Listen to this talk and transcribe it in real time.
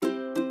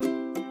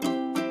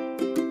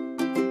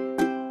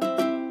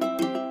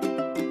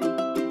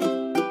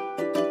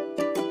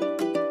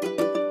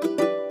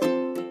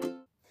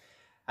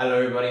Hello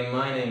everybody,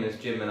 my name is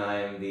Jim and I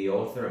am the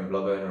author and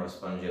blog owner of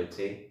Sponge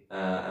OT.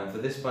 And for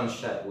this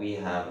Sponge Chat we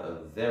have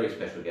a very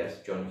special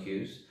guest, John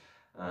Hughes.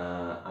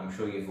 I'm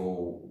sure you've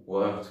all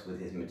worked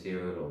with his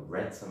material or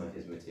read some of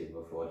his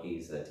material before.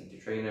 He's a teacher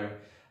trainer,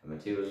 a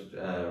materials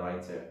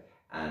writer,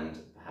 and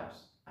perhaps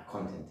a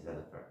content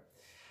developer.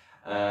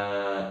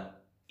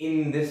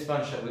 In this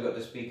Sponge Chat we got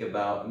to speak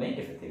about many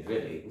different things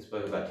really. We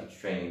spoke about teacher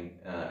training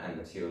and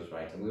materials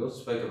writing. We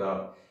also spoke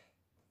about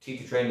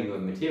teacher training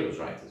of materials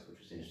writers, which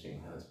was interesting.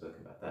 We haven't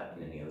spoken about that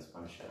in any other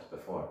Sponge Chats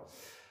before.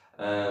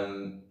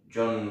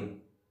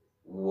 John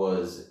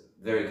was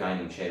very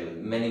kind and shared with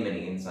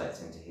many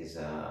insights into his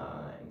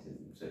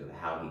into sort of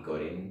how he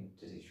got into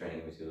teacher training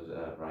of materials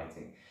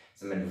writing,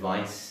 some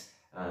advice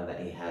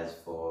that he has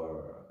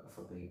for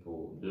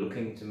people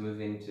looking to move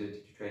into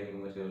teacher training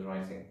of materials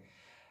writing.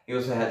 He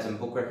also had some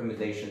book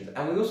recommendations,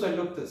 and we also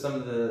looked at some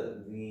of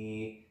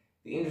the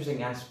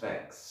interesting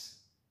aspects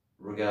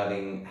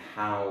regarding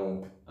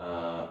how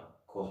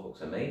course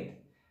books are made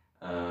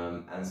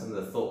and some of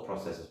the thought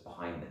processes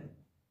behind them.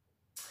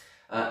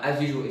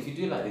 As usual, if you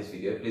do like this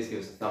video, please give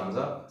us a thumbs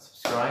up,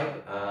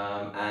 subscribe,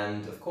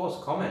 and of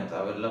course comment.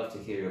 I would love to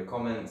hear your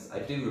comments. I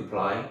do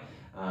reply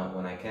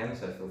when I can,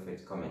 so feel free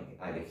to comment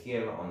either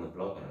here or on the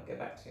blog and I'll get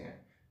back to you.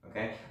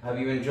 Okay, I hope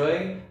you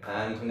enjoy,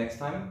 and until next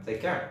time, take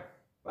care.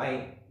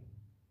 Bye.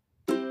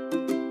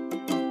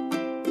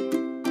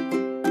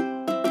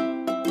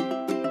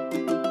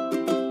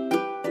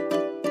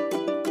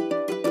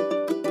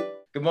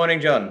 Good morning,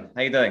 John.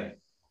 How you doing?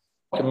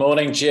 Good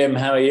morning, Jim.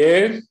 How are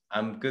you?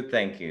 I'm good,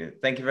 thank you.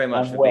 Thank you very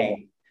much for well.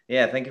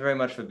 thank you very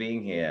much for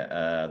being here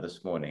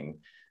this morning.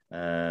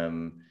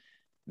 I'm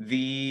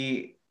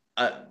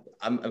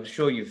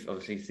sure you've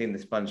obviously seen the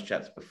Sponge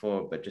Chats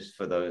before, but just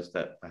for those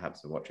that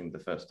perhaps are watching the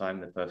first time,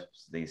 the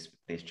purpose of these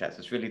chats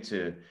is really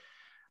to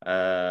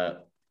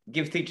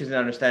give teachers an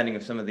understanding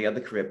of some of the other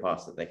career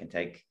paths that they can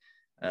take,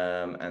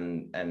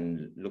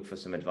 and look for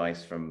some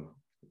advice from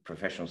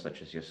professionals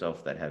such as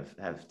yourself that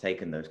have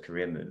taken those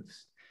career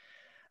moves.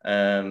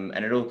 And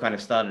it all kind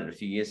of started a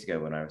few years ago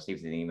when I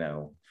received an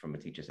email from a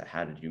teacher saying,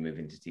 how did you move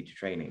into teacher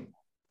training?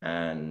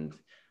 And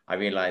I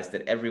realized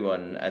that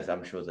everyone, as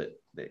I'm sure that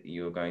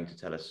you're going to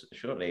tell us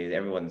shortly,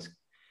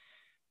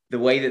 the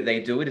way that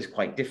they do it is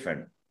quite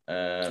different.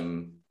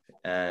 I've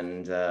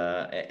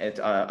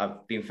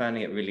been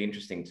finding it really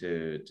interesting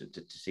to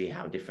see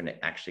how different it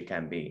actually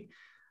can be.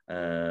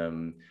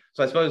 So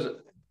I suppose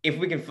if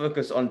we can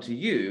focus onto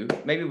you,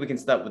 maybe we can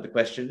start with the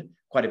question,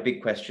 quite a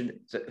big question.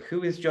 So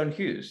who is John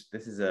Hughes?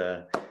 This is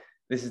the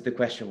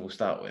question we'll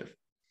start with.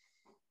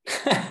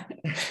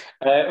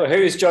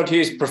 Who is John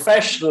Hughes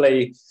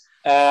professionally?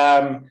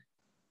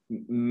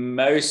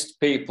 Most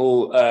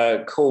people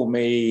call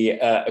me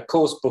a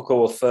course book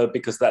author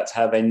because that's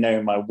how they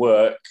know my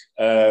work.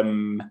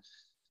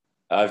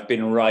 I've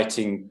been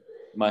writing,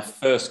 my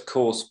first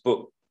course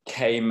book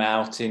came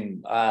out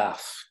in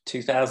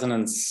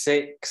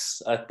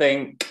 2006, I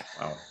think.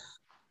 Wow.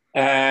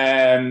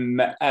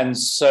 And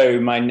so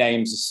my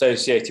name's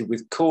associated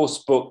with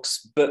course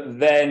books, but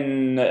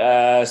then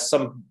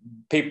some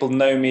people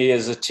know me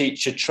as a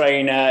teacher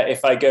trainer.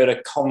 If I go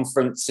to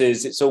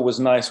conferences, it's always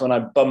nice when I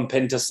bump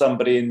into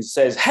somebody and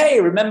says, hey,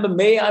 remember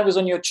me? I was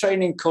on your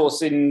training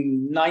course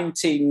in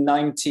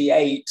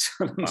 1998.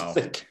 Wow.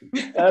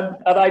 And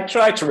I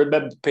try to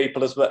remember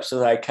people as much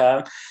as I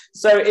can.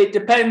 So it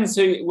depends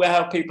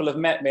how people have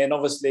met me. And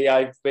obviously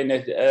I've been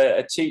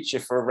a teacher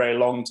for a very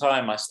long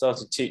time. I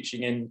started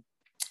teaching in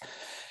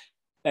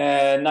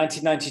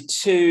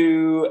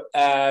 1992,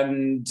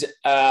 and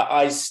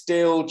I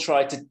still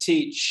try to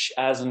teach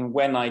as and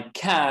when I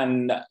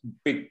can,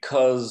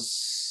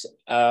 because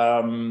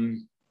I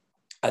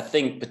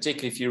think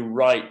particularly if you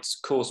write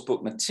course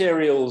book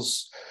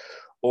materials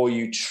or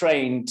you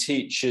train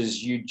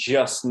teachers, you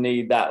just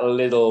need that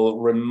little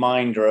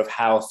reminder of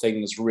how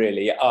things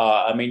really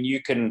are. I mean, you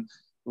can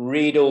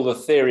read all the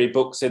theory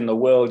books in the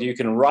world, you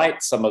can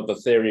write some of the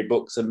theory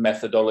books and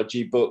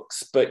methodology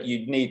books, but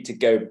you need to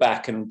go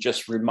back and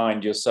just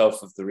remind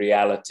yourself of the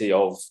reality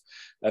of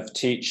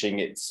teaching.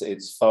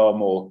 It's far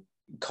more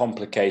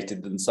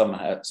complicated than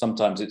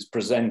sometimes it's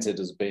presented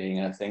as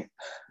being, I think.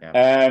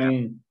 Yeah.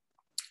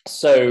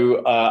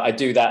 So I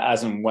do that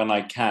as and when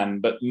I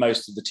can, but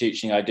most of the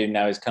teaching I do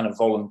now is kind of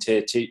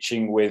volunteer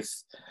teaching with,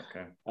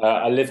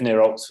 I live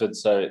near Oxford,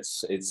 so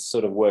it's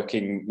sort of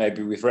working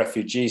maybe with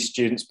refugee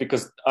students,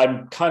 because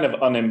I'm kind of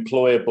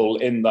unemployable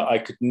in that I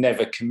could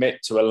never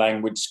commit to a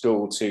language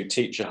school to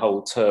teach a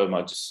whole term.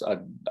 I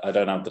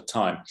don't have the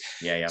time.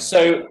 Yeah.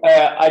 So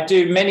I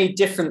do many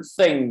different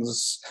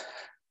things.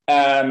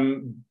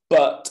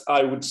 But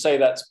I would say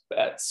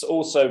that's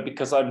also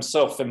because I'm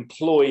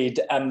self-employed,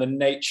 and the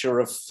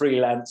nature of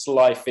freelance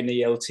life in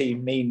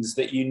ELT means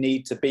that you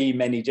need to be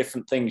many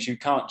different things. You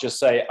can't just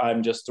say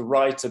I'm just a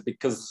writer,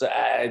 because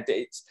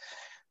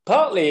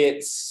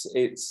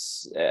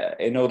it's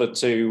in order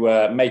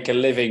to make a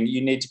living,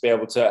 you need to be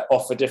able to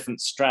offer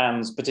different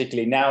strands,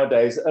 particularly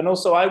nowadays. And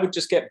also, I would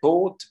just get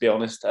bored, to be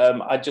honest.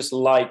 I just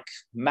like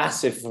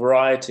massive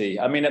variety.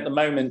 I mean, at the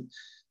moment,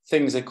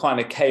 things are kind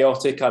of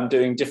chaotic. I'm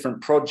doing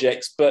different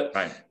projects, but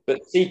Right.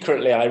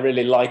 secretly I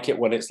really like it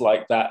when it's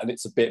like that, and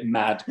it's a bit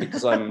mad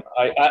because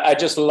I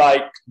just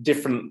like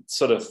different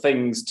sort of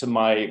things to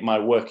my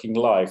working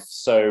life.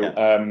 So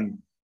Yeah.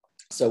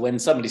 so when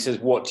somebody says,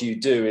 what do you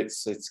do?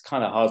 It's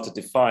kind of hard to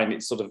define.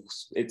 It's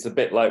a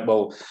bit like,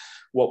 well,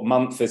 what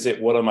month is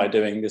it? What am I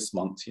doing this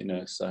month? You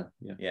know, so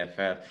yeah. Yeah,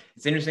 fair.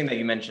 It's interesting that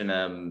you mentioned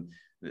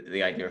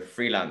the idea of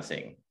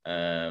freelancing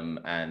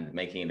and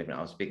making a living.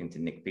 I was speaking to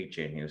Nick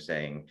Peachy, and he was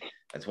saying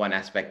that's one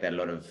aspect that a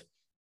lot of,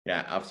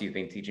 after you've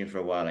been teaching for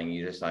a while and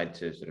you decide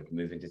to sort of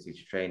move into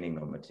teacher training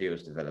or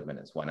materials development,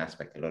 it's one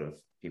aspect a lot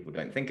of people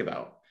don't think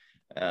about.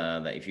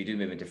 That if you do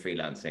move into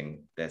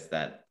freelancing, there's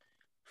that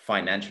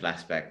financial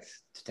aspect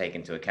to take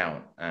into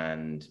account,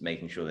 and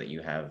making sure that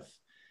you have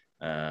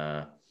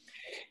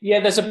yeah,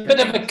 there's a bit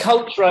of a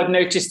culture I've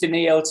noticed in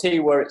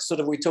ELT where it's sort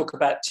of, we talk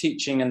about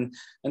teaching and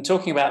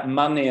talking about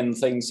money and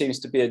things seems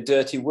to be a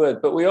dirty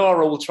word, but we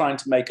are all trying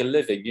to make a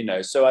living, you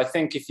know. So I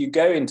think if you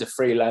go into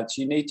freelance,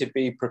 you need to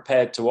be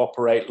prepared to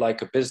operate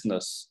like a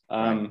business.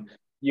 Right.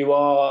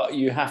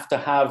 You have to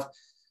have,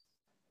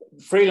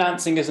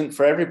 freelancing isn't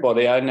for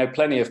everybody. I know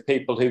plenty of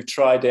people who've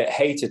tried it,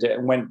 hated it,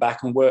 and went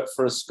back and worked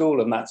for a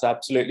school, and that's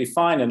absolutely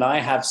fine. And I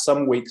have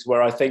some weeks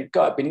where I think,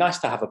 God, it'd be nice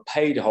to have a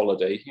paid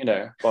holiday, you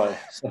know. But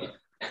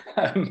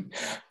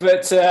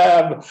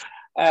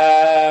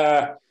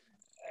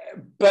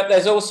but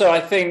there's also, I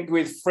think,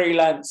 with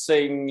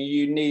freelancing,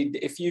 you need,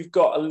 if you've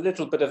got a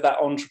little bit of that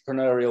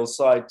entrepreneurial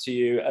side to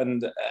you,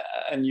 and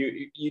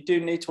you do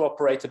need to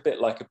operate a bit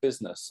like a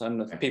business,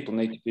 and people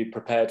need to be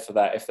prepared for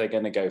that if they're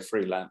going to go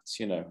freelance,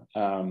 you know.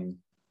 I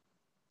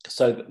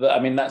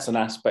mean, that's an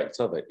aspect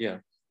of it. Yeah,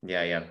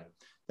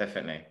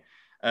 definitely.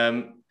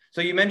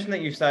 So you mentioned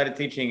that you started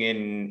teaching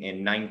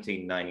in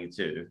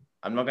 1992.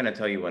 I'm not going to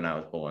tell you when I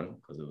was born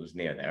because it was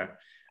near there.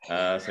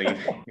 So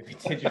you've been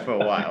teaching for a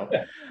while.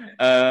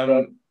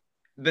 Right.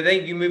 But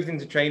then you moved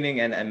into training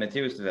and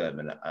materials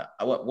development.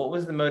 What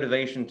was the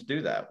motivation to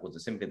do that? Was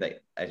it simply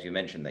that, as you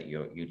mentioned, that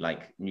you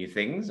like new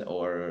things,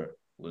 or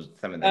was it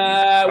something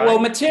that you well,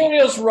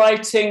 materials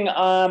writing,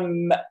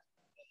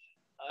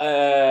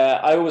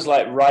 I always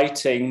liked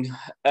writing,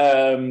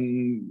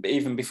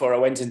 even before I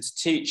went into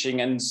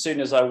teaching. And as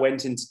soon as I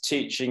went into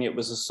teaching, it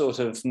was a sort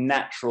of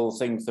natural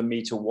thing for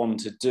me to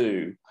want to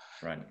do.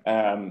 Right.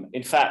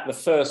 In fact, the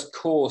first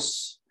the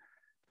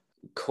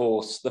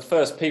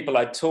first people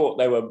I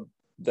taught, it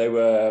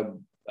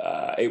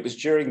was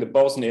during the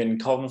Bosnian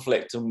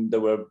conflict, and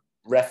there were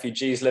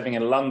refugees living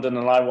in London,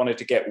 and I wanted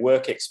to get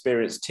work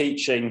experience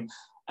teaching.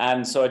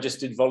 And so I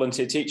just did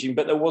volunteer teaching,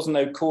 but there was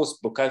no course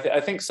book.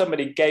 I think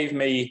somebody gave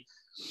me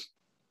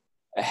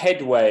a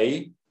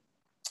Headway.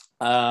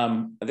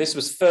 This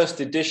was first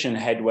edition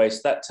Headway,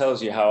 so that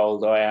tells you how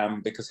old I am,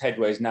 because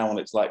Headway is now on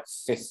its like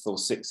 5th or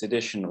 6th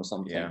edition or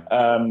something. Yeah.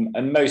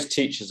 And most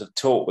teachers have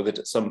taught with it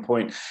at some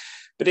point.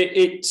 But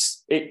it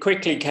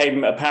quickly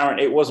became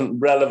apparent it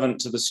wasn't relevant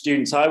to the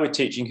students I was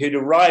teaching, who'd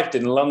arrived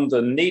in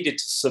London, needed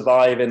to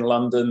survive in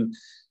London,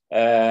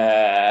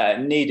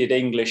 needed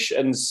English.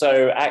 And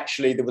so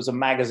actually there was a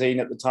magazine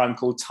at the time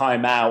called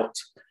Time Out,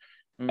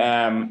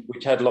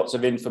 which had lots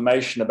of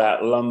information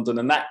about London,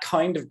 and that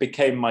kind of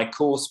became my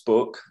course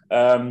book.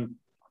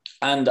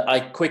 And I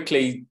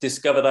quickly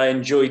discovered I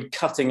enjoyed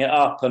cutting it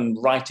up and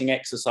writing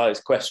exercise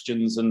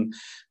questions and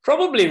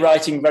probably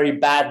writing very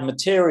bad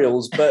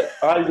materials, but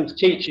I was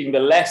teaching the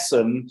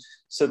lesson,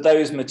 so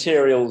those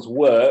materials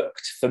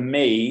worked for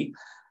me.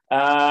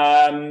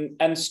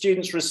 And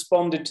students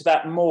responded to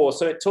that more.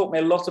 So it taught me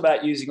a lot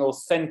about using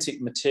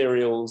authentic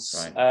materials.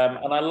 Right.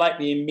 And I like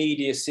the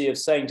immediacy of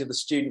saying to the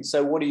student,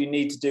 so what do you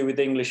need to do with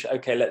English?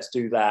 Okay, let's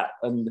do that.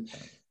 And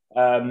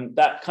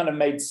that kind of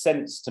made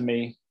sense to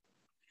me.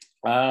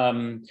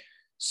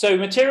 So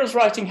materials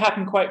writing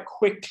happened quite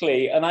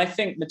quickly. And I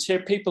think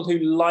people who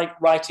like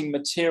writing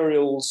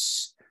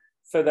materials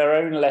for their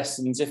own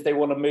lessons, if they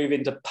want to move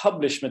into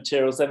published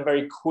materials, then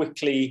very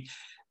quickly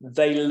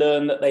they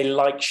learn that they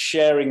like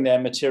sharing their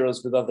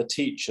materials with other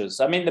teachers.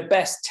 I mean, the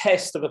best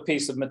test of a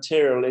piece of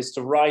material is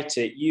to write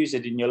it, use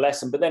it in your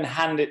lesson, but then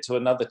hand it to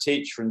another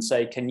teacher and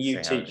say, can you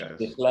teach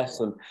this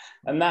lesson?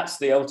 And that's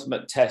the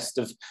ultimate test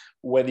of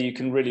whether you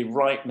can really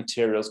write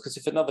materials. Because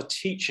if another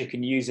teacher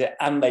can use it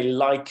and they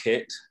like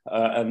it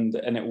and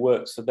it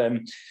works for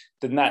them,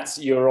 then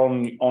you're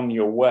on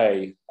your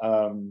way.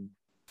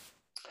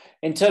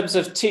 In terms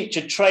of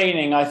teacher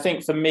training, I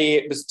think for me,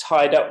 it was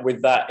tied up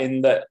with that,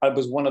 in that I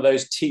was one of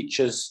those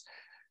teachers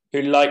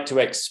who liked to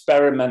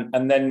experiment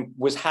and then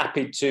was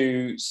happy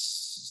to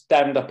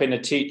stand up in a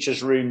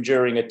teacher's room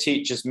during a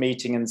teacher's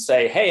meeting and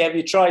say, hey, have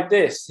you tried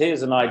this?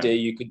 Here's an idea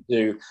you could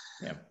do.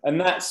 Yeah. And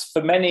that's,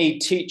 for many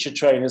teacher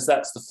trainers,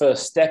 that's the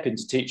first step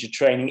into teacher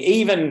training.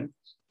 Even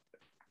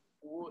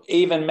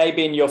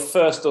maybe in your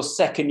first or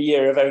second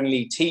year of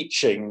only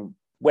teaching,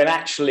 when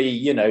actually,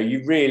 you know,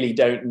 you really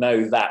don't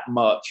know that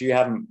much. You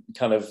haven't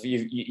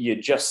you're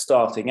just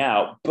starting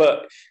out,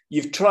 but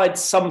you've tried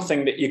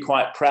something that you're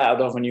quite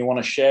proud of and you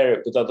want to share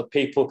it with other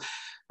people.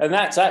 And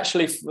that's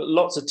actually, for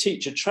lots of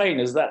teacher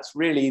trainers, that's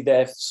really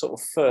their sort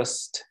of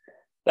first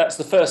that's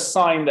the first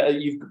sign that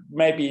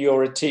maybe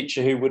you're a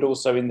teacher who would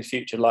also in the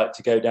future like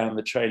to go down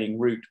the training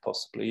route,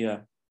 possibly.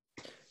 Yeah.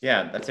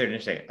 Yeah, that's very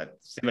interesting.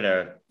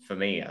 Similar for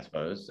me, I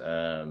suppose.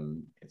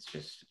 It's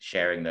just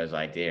sharing those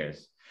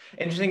ideas.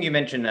 Interesting. You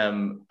mentioned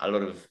a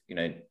lot of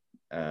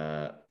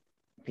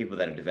people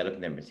that are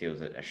developing their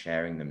materials are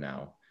sharing them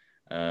now,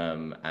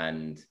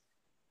 and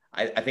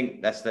I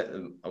think that's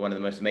one of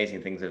the most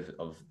amazing things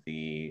of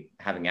the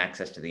having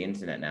access to the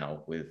internet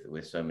now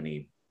with so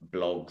many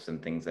blogs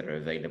and things that are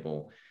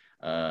available.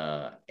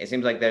 It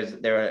seems like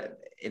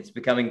it's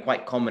becoming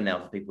quite common now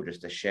for people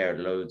just to share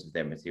loads of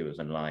their materials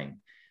online,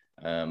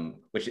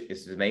 which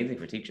is amazing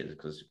for teachers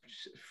because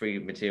free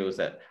materials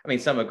that, I mean,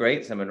 some are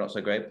great, some are not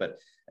so great, but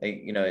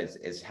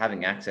it's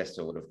having access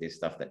to all of this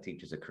stuff that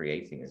teachers are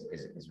creating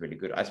is really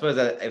good. I suppose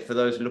that for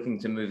those looking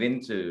to move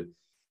into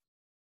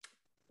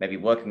maybe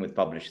working with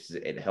publishers,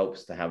 it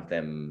helps to have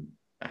them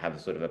have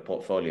sort of a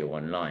portfolio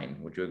online.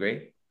 Would you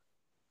agree?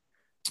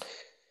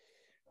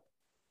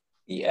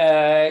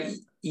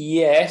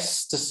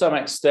 Yes, to some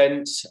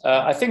extent.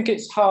 I think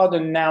it's harder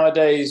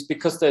nowadays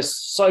because there's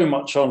so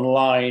much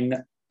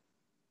online.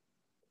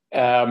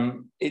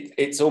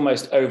 It's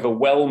almost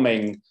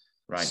overwhelming.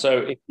 Right. So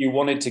if you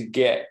wanted to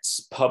get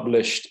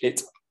published,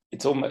 it's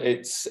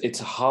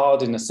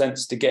hard in a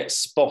sense to get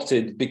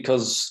spotted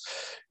because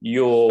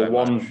you're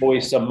one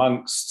voice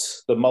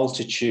amongst the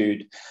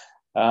multitude.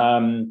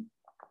 And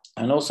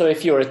also,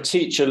 if you're a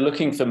teacher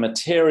looking for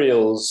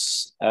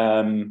materials,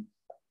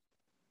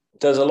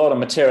 there's a lot of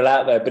material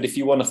out there, but if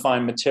you want to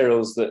find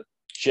materials that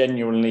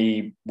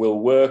genuinely will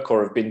work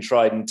or have been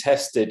tried and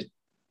tested,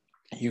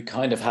 you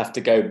kind of have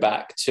to go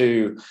back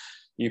to,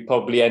 you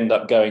probably end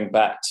up going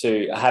back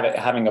to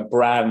having a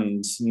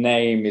brand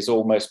name is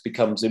almost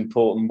becomes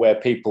important, where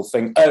people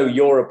think, oh,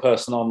 you're a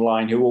person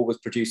online who always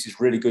produces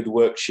really good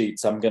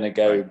worksheets. I'm going to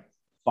go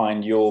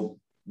find your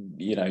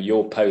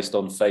post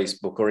on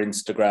Facebook or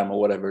Instagram or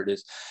whatever it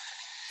is.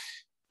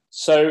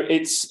 So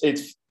it's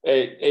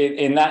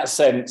in that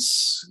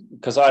sense,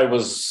 because I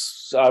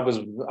was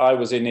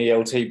in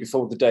ELT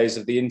before the days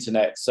of the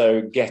internet.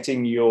 So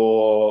getting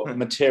your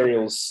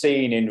materials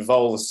seen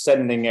involves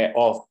sending it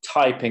off,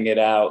 typing it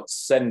out,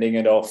 sending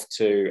it off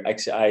to,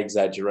 I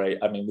exaggerate.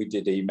 I mean, we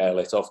did email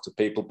it off to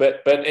people,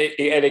 but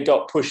it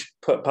got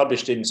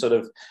published in sort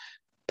of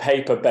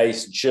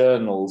paper-based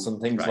journals and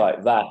things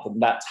like that.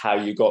 And that's how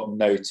you got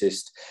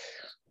noticed.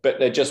 But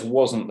there just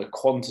wasn't the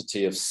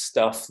quantity of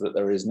stuff that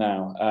there is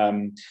now.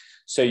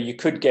 So you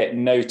could get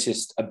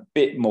noticed a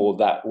bit more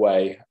that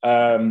way.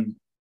 And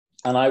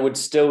I would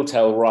still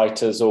tell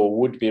writers or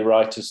would-be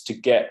writers to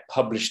get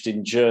published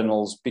in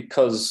journals,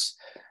 because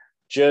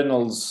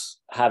journals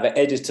have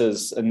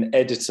editors, and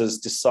editors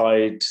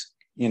decide,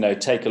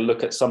 take a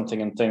look at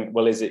something and think,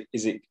 well, is it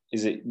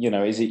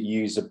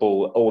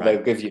usable? Or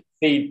they'll give you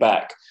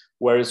feedback.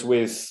 Whereas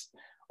with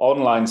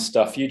online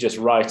stuff, you just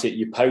write it,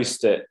 you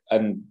post it,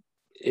 and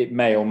it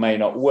may or may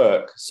not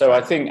work. So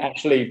I think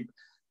actually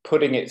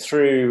putting it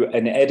through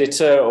an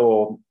editor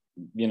or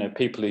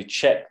people who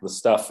check the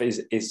stuff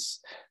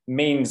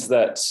means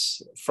that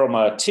from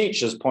a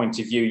teacher's point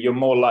of view, you're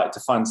more likely to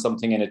find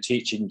something in a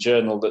teaching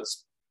journal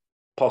that's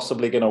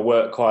possibly going to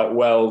work quite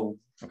well,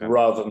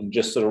 rather than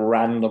just sort of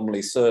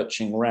randomly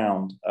searching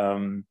around.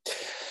 But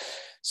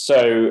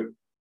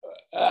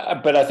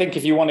I think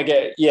if you want to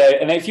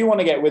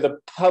get with a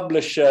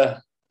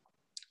publisher,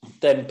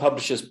 then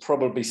publishers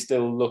probably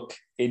still look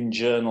in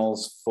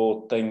journals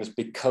for things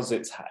because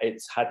it's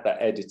had that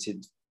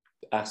edited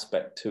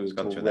aspect to it. It's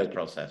gone through that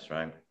process,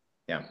 right?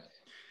 Yeah.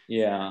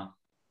 Yeah.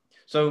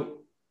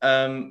 So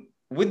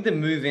with the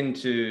move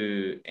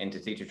into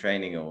teacher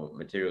training or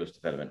materials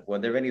development, were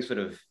there any sort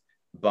of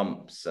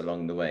bumps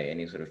along the way,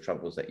 any sort of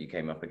troubles that you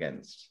came up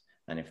against?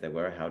 And if there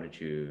were, how did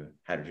you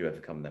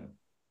overcome them?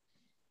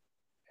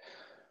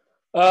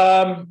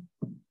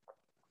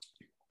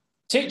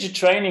 Teacher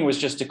training was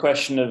just a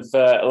question of,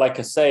 like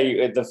I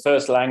say, the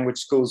first language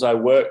schools I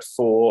worked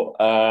for,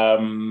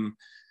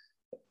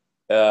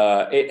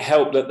 it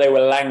helped that they were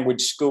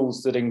language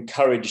schools that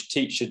encouraged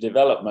teacher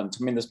development.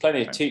 I mean, there's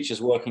plenty of teachers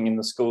working in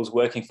the schools,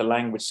 working for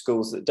language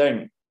schools that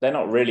they're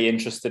not really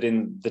interested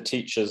in the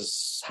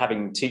teachers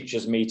having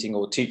teachers meeting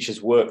or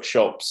teachers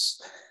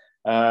workshops.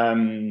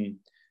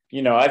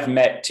 I've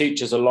met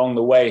teachers along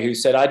the way who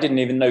said, I didn't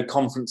even know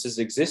conferences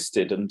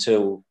existed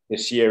until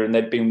this year. And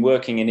they'd been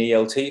working in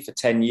ELT for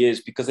 10 years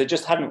because they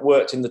just hadn't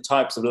worked in the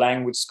types of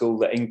language school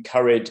that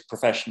encourage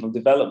professional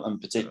development,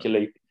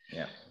 particularly.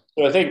 Yeah.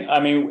 So I think,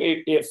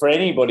 for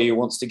anybody who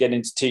wants to get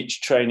into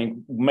teacher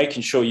training,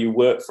 making sure you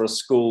work for a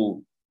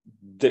school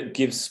that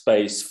gives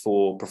space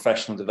for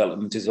professional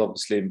development is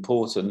obviously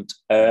important.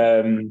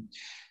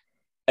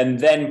 And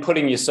then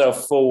putting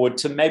yourself forward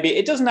to, maybe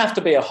it doesn't have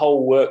to be a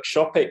whole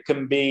workshop. It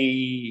can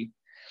be,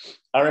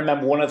 I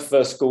remember one of the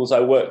first schools I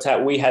worked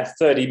at, we had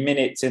 30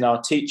 minutes in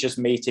our teachers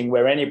meeting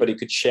where anybody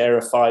could share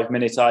a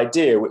 5-minute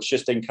idea, which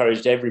just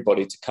encouraged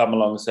everybody to come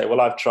along and say,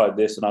 well, I've tried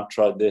this and I've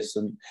tried this.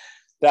 And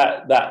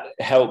that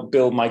helped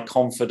build my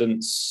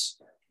confidence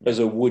as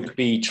a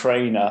would-be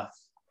trainer.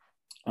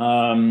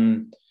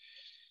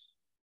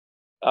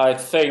 I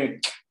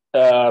think,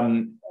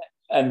 and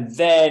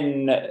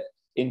then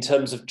in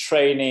terms of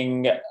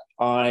training,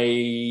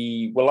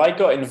 I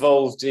got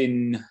involved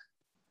in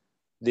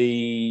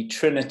the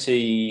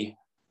Trinity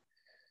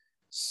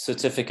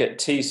certificate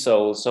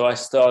TESOL. So I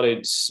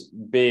started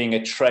being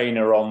a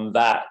trainer on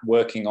that,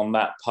 working on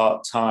that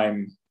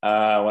part-time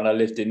when I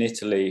lived in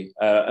Italy.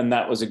 And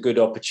that was a good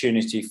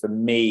opportunity for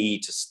me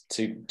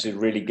to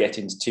really get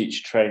into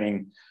teacher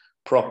training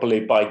properly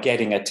by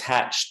getting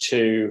attached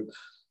to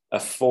a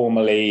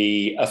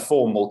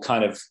formal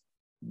kind of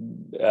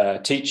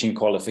teaching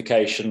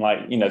qualification, like,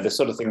 you know, the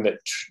sort of thing that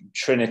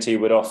Trinity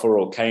would offer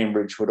or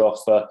Cambridge would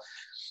offer.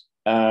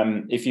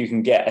 If you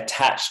can get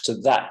attached to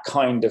that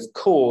kind of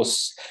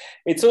course,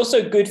 it's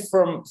also good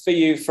for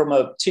you from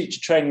a teacher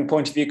training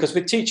point of view, because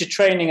with teacher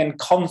training and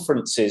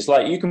conferences,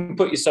 like, you can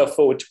put yourself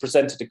forward to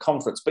present at a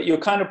conference, but you're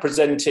kind of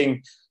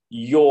presenting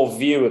your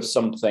view of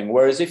something.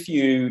 Whereas if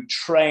you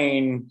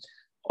train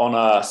on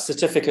a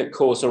certificate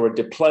course or a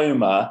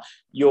diploma,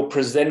 you're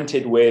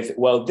presented with,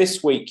 well,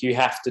 this week you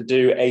have to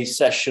do a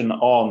session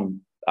on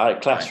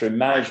classroom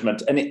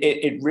management. And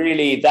it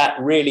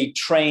really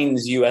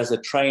trains you as a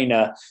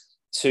trainer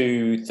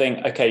to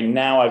think, okay,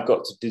 now I've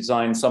got to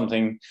design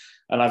something,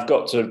 and I've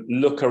got to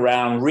look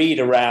around, read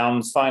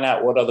around, find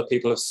out what other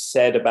people have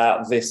said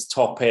about this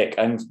topic,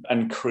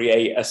 and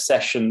create a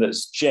session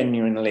that's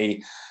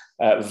genuinely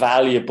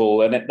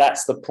valuable. And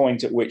that's the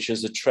point at which,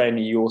 as a trainer,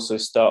 you also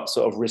start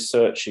sort of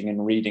researching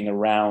and reading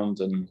around.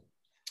 And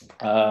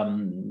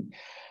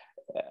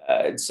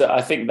so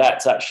I think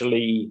that's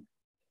actually,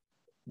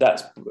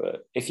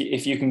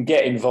 if you can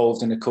get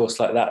involved in a course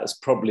like that, it's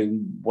probably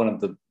one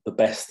of the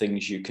best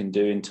things you can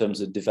do in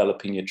terms of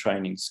developing your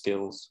training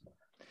skills.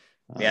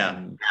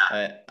 I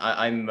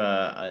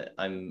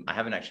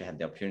haven't actually had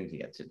the opportunity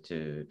yet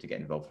to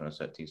get involved in a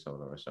cert TESOL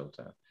or a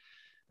SOTA.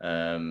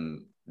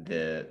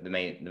 The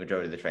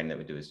majority of the training that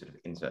we do is sort of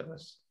in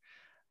service.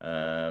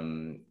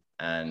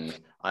 And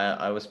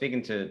I was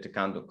speaking to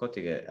Kando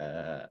Kotige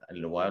a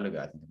little while ago,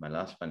 I think in my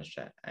last Spanish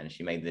chat, and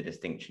she made the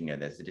distinction, you know,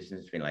 there's the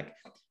difference between like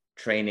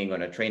training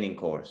on a training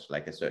course,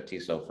 like a cert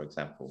TESOL, for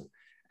example,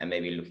 and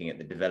maybe looking at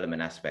the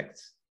development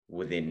aspects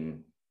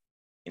within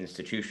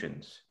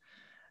institutions.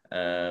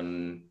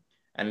 And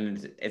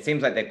it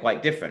seems like they're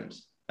quite different.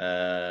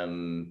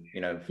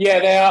 You know. Yeah,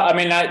 they are. I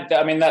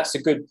mean, that's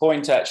a good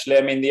point, actually.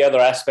 I mean, the other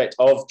aspect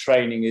of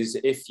training is,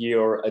 if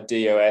you're a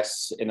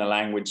DOS in a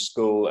language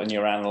school and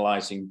you're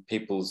analysing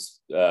people's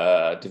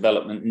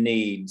development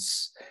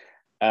needs,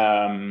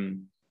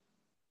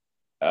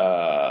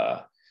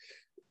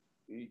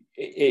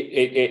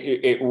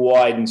 it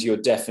widens your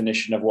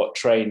definition of what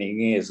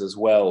training is as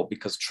well,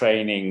 because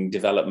training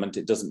development,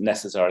 it doesn't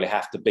necessarily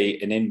have to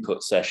be an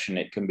input session.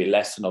 It can be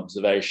lesson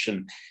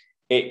observation.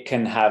 It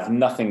can have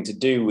nothing to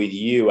do with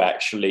you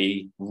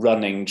actually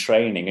running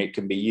training. It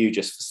can be you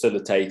just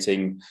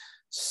facilitating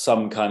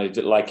some kind of,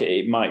 like,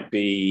 it might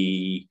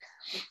be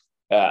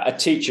a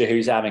teacher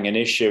who's having an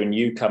issue, and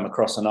you come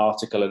across an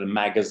article in a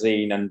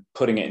magazine and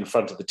putting it in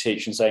front of the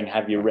teacher and saying,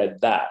 have you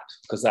read that?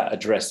 Because that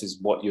addresses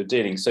what you're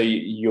doing. So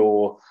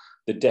you're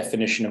the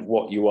definition of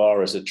what you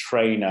are as a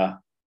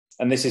trainer.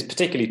 And this is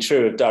particularly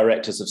true of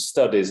directors of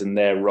studies and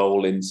their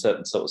role in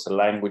certain sorts of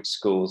language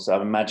schools. I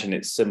imagine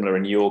it's similar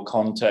in your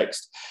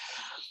context.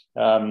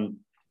 You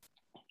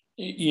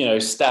know,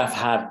 staff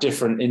have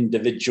different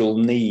individual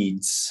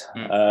needs.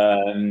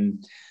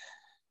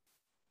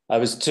 I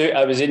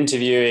was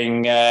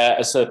interviewing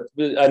a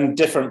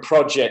different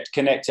project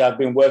connected. I've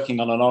been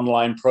working on an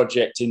online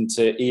project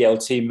into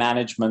ELT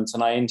management,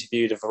 and I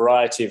interviewed a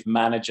variety of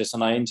managers,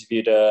 and I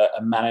interviewed a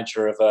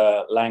manager of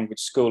a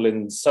language school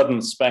in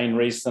southern Spain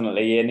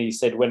recently. And he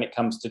said, when it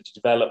comes to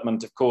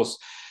development, of course,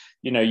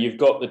 you know, you've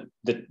got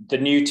the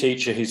new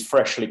teacher who's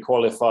freshly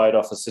qualified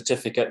off a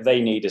certificate. They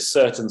need a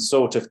certain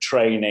sort of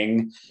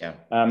training. Yeah.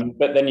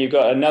 But then you've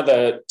got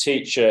another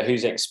teacher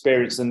who's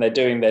experienced and they're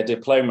doing their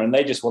diploma, and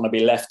they just want to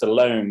be left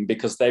alone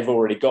because they've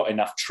already got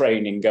enough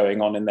training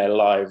going on in their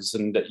lives.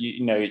 And,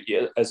 you know,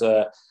 as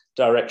a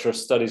director of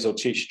studies or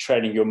teacher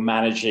training, you're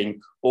managing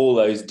all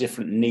those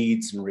different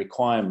needs and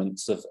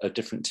requirements of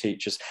different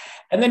teachers.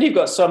 And then you've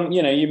got some,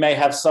 you know, you may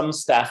have some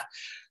staff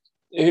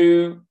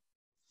who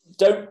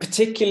don't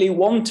particularly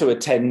want to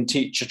attend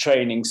teacher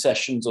training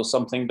sessions or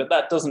something, but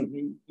that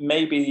doesn't,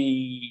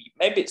 maybe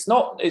it's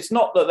not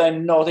that they're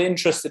not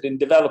interested in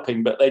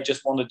developing, but they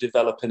just want to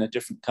develop in a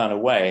different kind of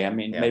way. I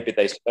mean, maybe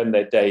they spend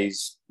their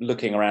days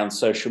looking around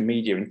social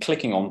media and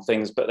clicking on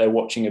things, but they're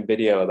watching a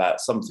video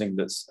about something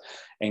that's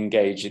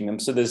engaging them.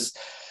 So there's,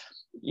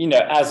 you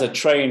know, as a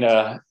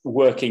trainer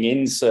working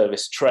in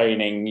service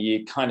training,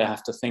 you kind of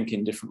have to think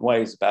in different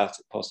ways about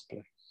it,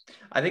 possibly.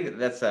 I think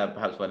that's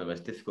perhaps one of the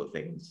most difficult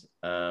things.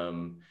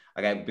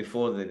 Again,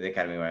 before the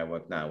academy where I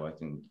work now, I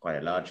worked in quite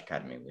a large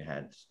academy. We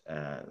had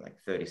like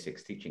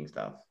 36 teaching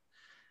staff,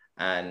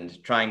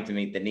 and trying to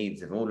meet the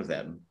needs of all of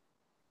them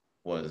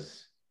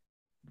was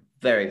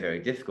very, very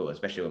difficult,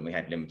 especially when we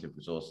had limited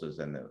resources,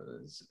 and there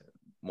was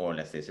more or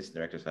less the assistant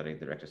director of studies,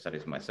 the director of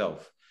studies,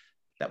 myself.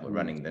 that were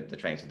running the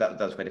training. So that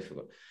was quite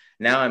difficult.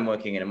 Now I'm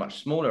working in a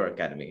much smaller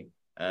academy,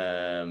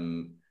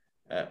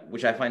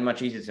 which I find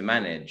much easier to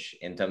manage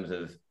in terms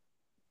of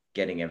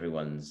getting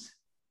everyone's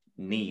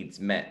needs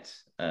met.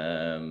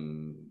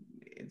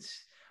 It's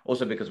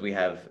also because we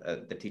have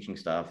the teaching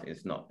staff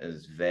is not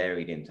as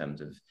varied in terms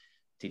of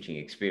teaching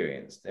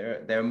experience.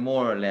 They're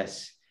more or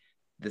less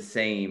the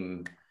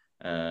same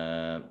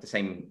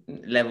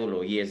level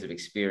or years of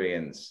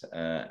experience,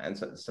 and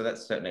so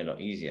that's certainly a lot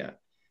easier.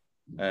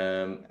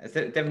 It's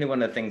definitely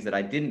one of the things that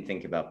I didn't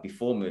think about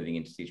before moving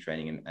into teacher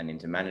training and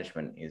into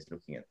management is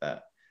looking at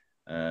that.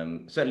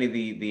 Certainly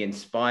the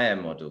Inspire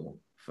model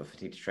for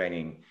teacher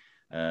training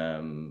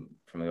from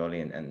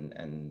Agoli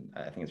and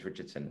I think it's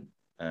Richardson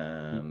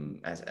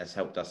has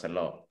helped us a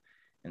lot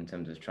in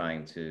terms of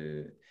trying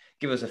to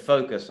give us a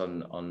focus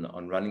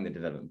on running the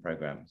development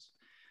programs.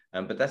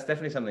 But that's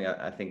definitely something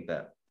I think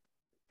that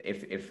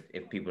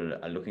if people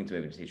are looking to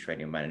move into teacher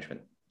training and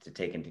management to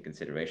take into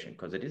consideration,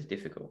 because it is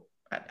difficult,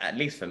 at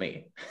least for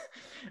me,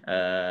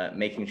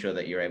 making sure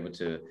that you're able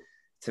to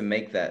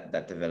make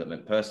that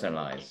development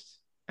personalized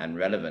and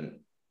relevant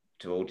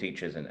to all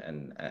teachers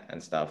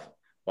and staff,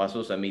 whilst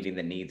also meeting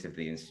the needs of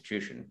the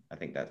institution. I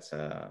think that's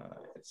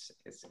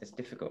it's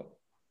difficult.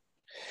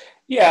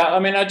 Yeah, I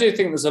mean, I do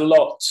think there's a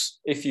lot,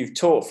 if you've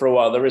taught for a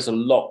while, there is a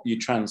lot you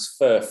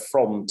transfer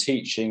from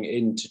teaching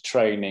into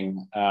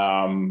training.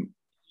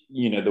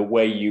 The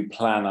way you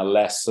plan a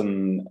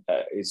lesson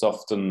is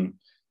often,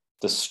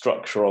 the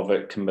structure of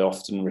it can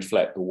often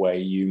reflect the way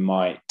you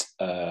might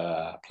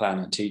plan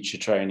a teacher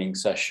training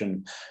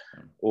session,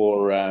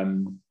 or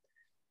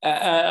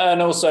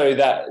and also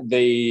that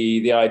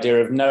the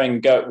idea of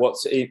knowing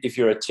if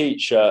you're a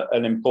teacher,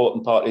 an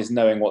important part is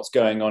knowing what's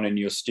going on in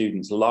your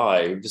students'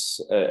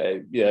 lives,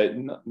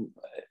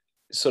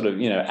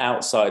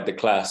 outside the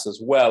class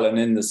as well. And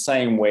in the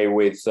same way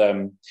with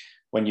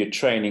when you're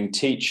training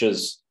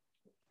teachers,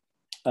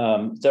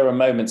 there are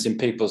moments in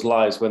people's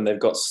lives when they've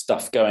got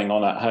stuff going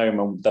on at home,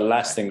 and the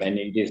last thing they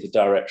need is the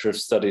director of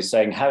studies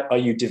saying, "How are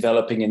you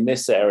developing in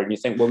this area?" And you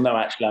think, "Well, no,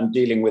 actually, I'm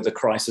dealing with a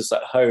crisis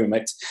at home."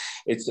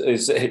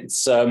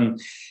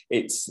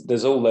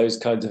 There's all those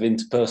kinds of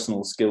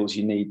interpersonal skills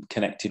you need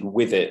connected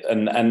with it,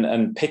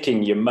 and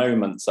picking your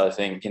moments. I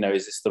think,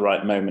 is this the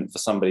right moment for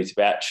somebody to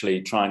be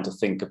actually trying to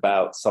think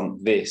about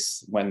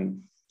this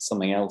when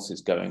something else is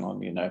going on?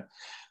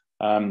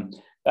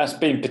 That's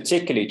been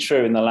particularly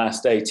true in the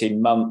last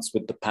 18 months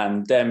with the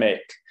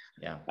pandemic,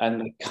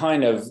 and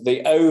kind of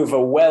the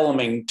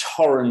overwhelming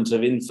torrent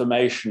of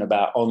information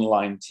about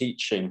online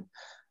teaching.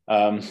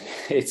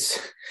 It's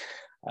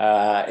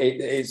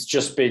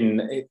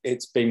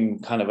been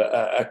kind of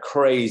a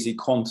crazy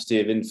quantity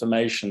of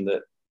information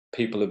that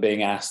people are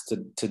being asked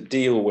to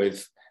deal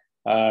with,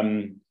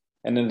 and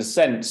in a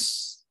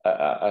sense,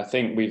 I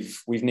think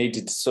we've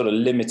needed to sort of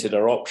limited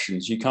our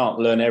options. You can't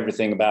learn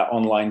everything about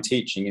online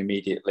teaching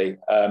immediately.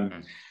 I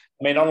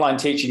mean, online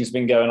teaching has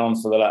been going on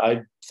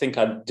I think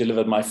I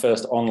delivered my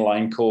first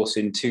online course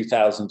in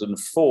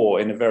 2004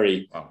 in a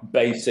very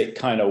basic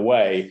kind of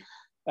way.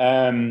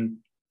 But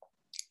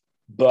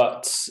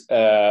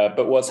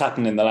what's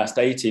happened in the last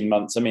 18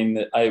 months, I mean,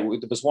 there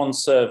was one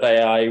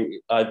survey,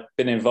 I've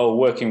been involved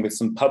working with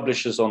some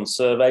publishers on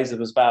surveys. There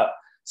was about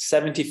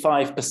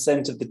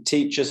 75% of the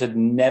teachers had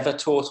never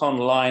taught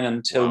online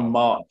until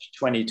March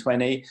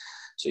 2020.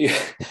 So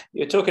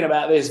you're talking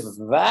about this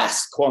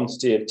vast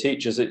quantity of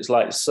teachers. It's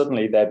like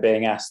suddenly they're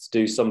being asked to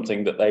do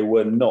something that they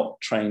were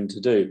not trained to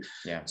do.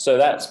 Yeah. So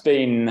that's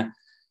been,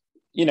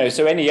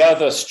 so any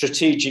other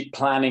strategic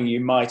planning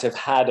you might have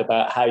had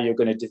about how you're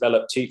going to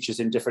develop teachers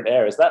in different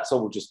areas, that's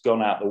all just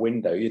gone out the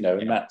window,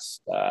 and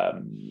that's,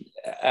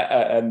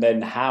 and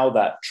then how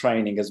that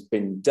training has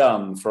been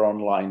done for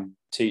online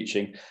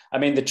teaching. I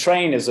mean, the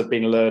trainers have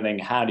been learning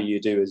how do you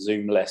do a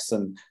Zoom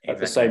lesson at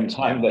the same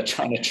time they're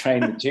trying to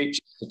train the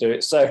teachers to do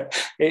it. So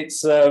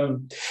it's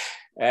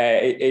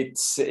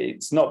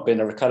not been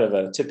a kind of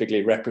a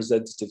typically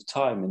representative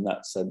time in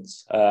that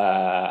sense,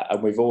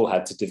 and we've all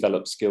had to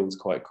develop skills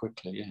quite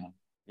quickly.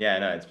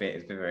 No, it's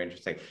been very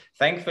interesting.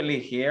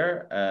 Thankfully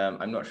here,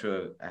 I'm not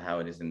sure how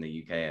it is in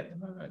the UK at the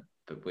moment,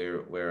 but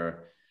we're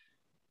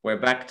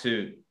back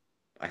to,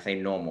 I say,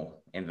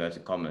 normal,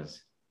 inverted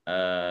commas.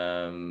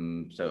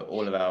 So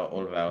all of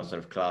our sort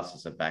of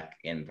classes are back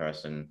in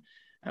person,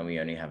 and we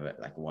only have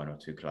like 1 or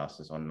 2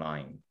 classes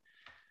online.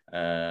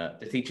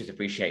 The teachers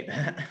appreciate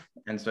that,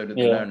 and so do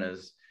the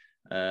learners.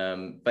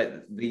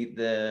 But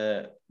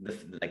the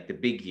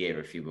big year,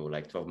 if you will,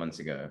 like 12 months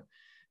ago,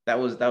 that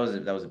was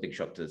a big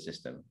shock to the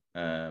system,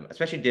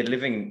 especially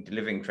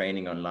delivering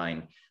training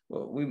online.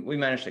 Well, we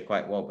managed it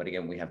quite well, but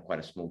again, we have quite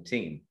a small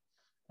team.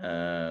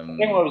 I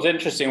think what was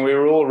interesting, we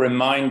were all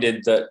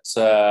reminded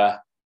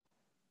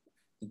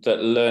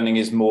that learning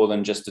is more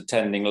than just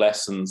attending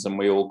lessons, and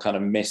we all kind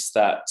of miss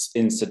that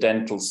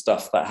incidental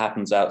stuff that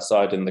happens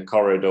outside in the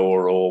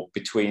corridor or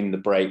between the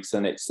breaks,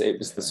 and it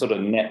was the sort of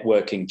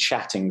networking,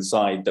 chatting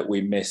side that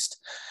we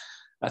missed.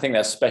 I think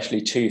that's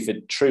especially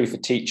true for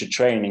teacher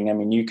training. I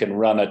mean, you can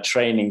run a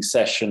training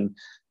session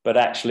but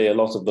actually a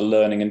lot of the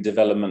learning and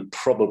development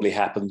probably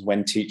happens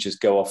when teachers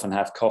go off and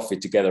have coffee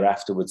together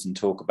afterwards and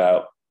talk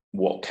about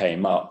what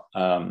came up,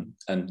 and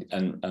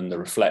the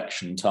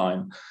reflection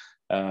time.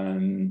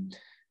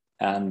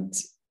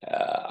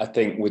 I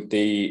think with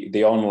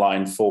the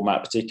online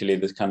format, particularly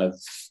the kind of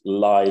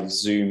live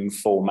Zoom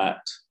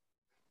format,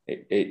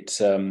 it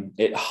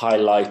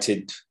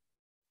highlighted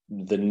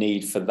the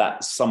need for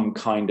that, some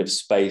kind of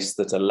space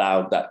that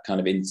allowed that kind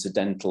of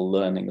incidental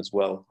learning as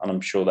well. And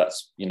I'm sure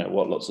that's, you know,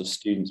 what lots of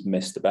students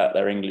missed about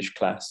their English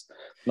class,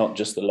 not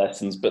just the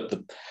lessons, but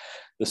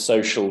the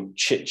social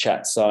chit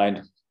chat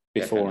side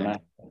before and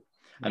after.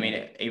 I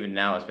mean, even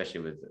now, especially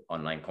with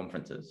online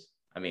conferences,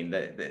 I mean,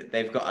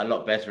 they've got a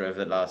lot better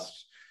over the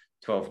last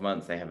 12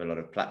 months. They have a lot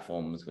of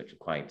platforms which are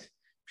quite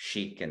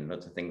chic and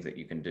lots of things that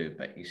you can do,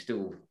 but you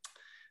still,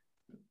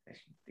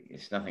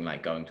 it's nothing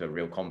like going to a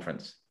real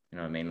conference. You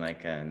know what I mean?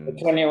 Like,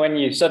 when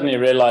you suddenly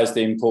realize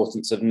the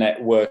importance of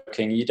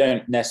networking, you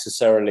don't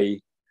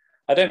necessarily,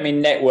 I don't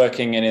mean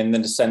networking in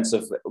the sense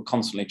of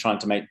constantly trying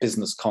to make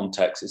business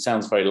contacts. It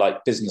sounds very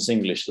like business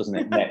English, doesn't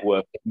it?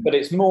 Networking. But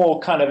it's more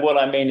kind of, what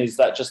I mean is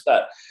that just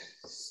that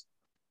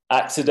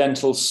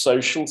accidental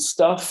social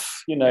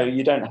stuff. You know,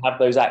 you don't have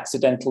those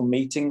accidental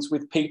meetings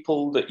with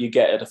people that you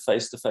get at a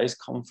face-to-face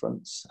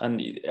conference.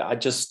 And I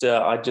don't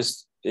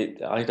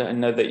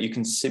know that you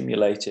can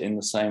simulate it in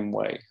the same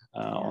way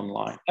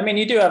online. I mean,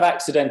 you do have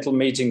accidental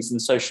meetings in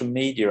social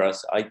media,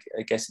 I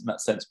guess, in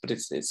that sense, but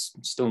it's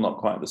still not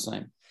quite the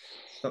same.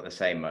 It's not the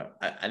same.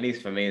 At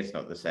least for me, it's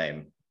not the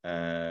same.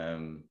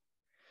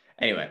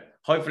 Anyway,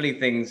 hopefully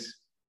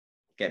things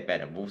get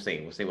better. We'll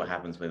see. We'll see what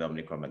happens with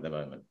Omicron at the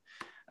moment.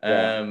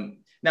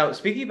 Now,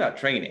 speaking about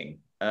training,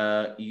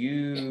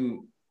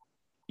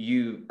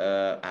 you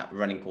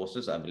running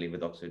courses, I believe,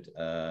 with Oxford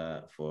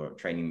for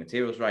training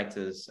materials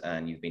writers,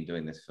 and you've been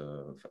doing this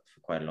for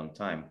quite a long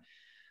time.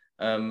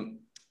 So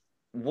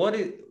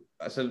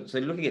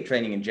looking at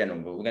training in general,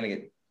 but we're going to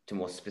get to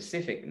more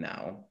specific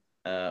now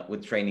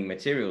with training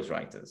materials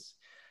writers.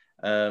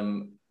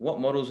 What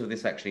models of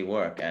this actually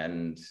work,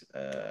 and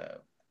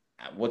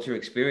what's your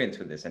experience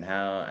with this, and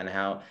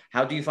how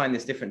do you find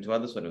this different to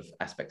other sort of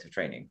aspects of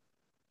training?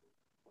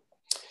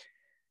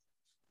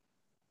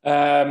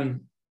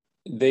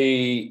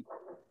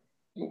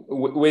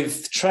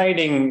 With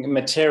training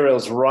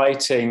materials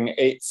writing,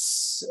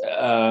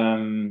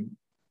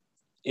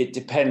 it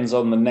depends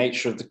on the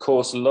nature of the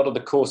course. A lot of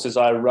the courses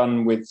I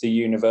run with the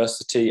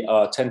university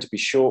tend to be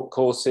short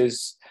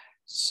courses,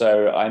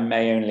 so I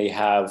may only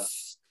have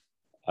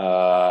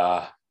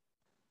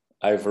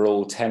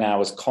overall 10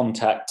 hours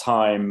contact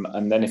time,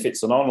 and then if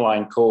it's an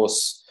online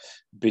course,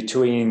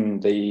 between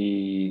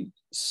the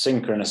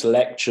synchronous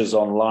lectures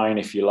online,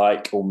 if you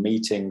like, or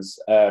meetings,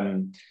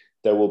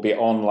 there will be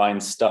online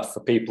stuff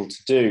for people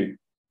to do.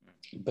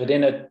 But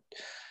in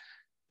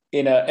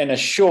a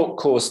short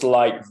course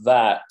like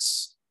that,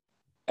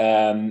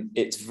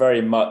 it's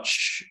very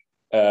much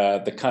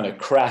the kind of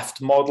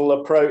craft model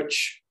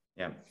approach.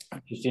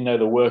 If you know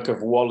the work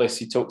of Wallace,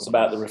 he talks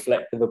about the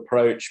reflective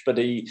approach, but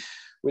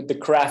with the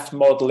craft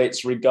model,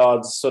 it's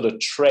regards sort of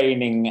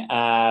training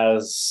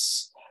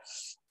as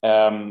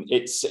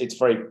it's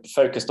very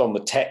focused on the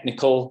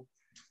technical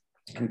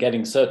and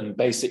getting certain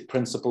basic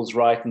principles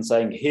right, and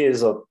saying,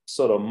 here's a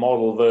sort of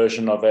model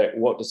version of it.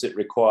 What does it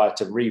require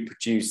to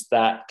reproduce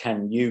that?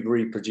 Can you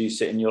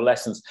reproduce it in your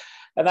lessons?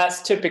 And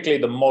that's typically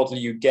the model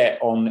you get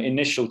on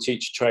initial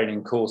teacher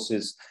training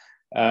courses,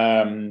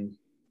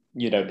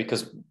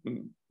 because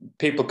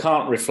people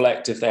can't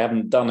reflect if they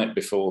haven't done it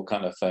before,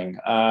 kind of thing.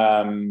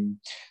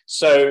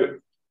 So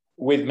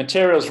with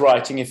materials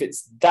writing, if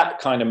it's that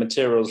kind of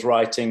materials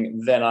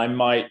writing, then I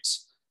might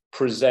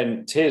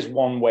present, here's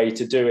one way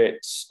to do it,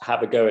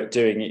 have a go at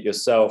doing it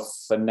yourself,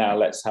 and now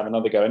let's have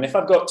another go. And if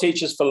I've got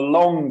teachers for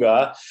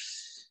longer,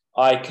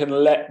 I can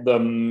let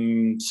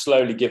them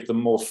slowly give them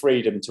more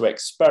freedom to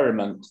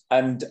experiment.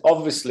 And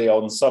obviously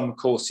on some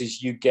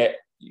courses you get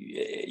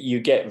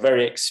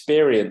very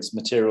experienced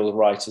material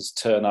writers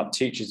turn up,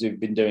 teachers who've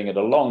been doing it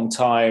a long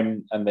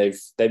time, and they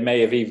may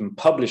have even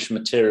published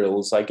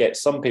materials. I get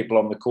some people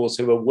on the course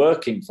who are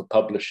working for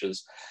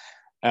publishers.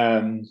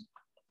 And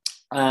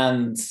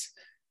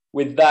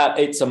with that,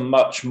 it's a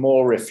much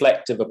more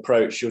reflective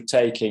approach you're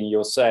taking.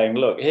 You're saying,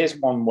 look, here's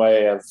one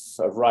way of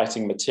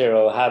writing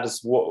material.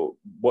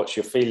 What's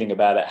your feeling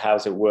about it?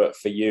 How's it work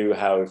for you?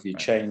 How have you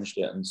changed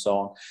it? And so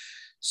on.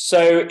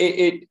 So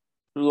it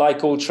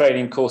like all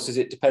training courses,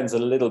 it depends a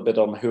little bit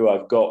on who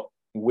I've got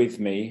with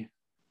me.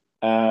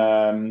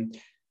 And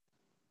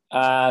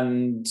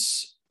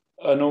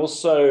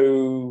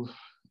also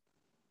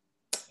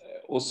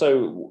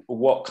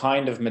what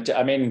kind of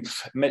material. I mean,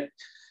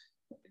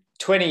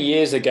 20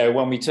 years ago,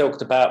 when we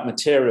talked about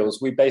materials,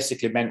 we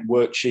basically meant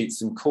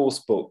worksheets and course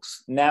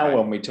books. Now,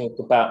 when we talk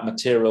about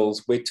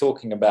materials, we're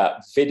talking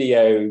about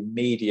video,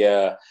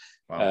 media,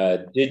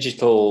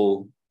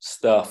 digital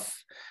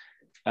stuff.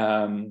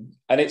 And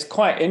it's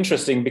quite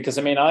interesting because,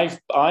 I mean,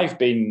 I've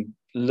been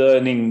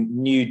learning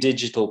new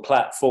digital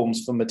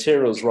platforms for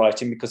materials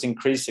writing because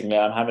increasingly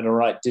I'm having to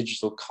write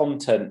digital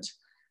content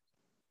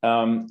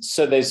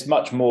So there's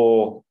much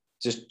more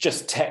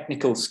just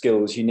technical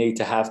skills you need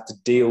to have to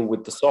deal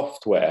with the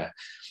software.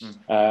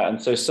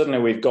 And so suddenly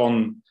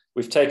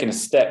we've taken a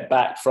step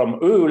back from,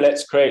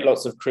 let's create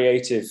lots of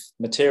creative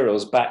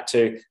materials, back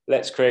to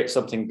let's create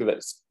something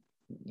that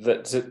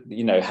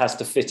has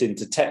to fit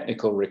into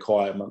technical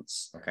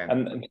requirements. Okay.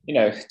 And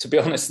to be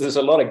honest, there's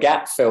a lot of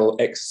gap fill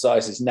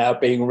exercises now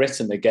being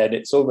written again.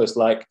 It's almost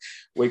like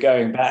we're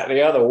going back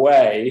the other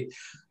way,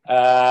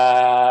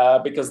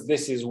 because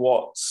this is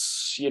what,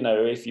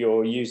 if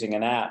you're using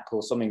an app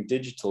or something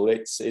digital,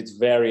 it's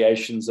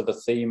variations of a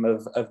theme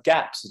of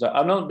gaps.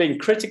 I'm not being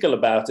critical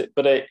about it,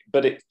 but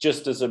it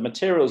just, as a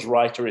materials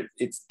writer,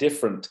 it's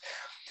different.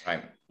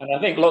 Right. And I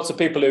think lots of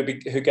people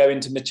who go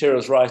into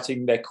materials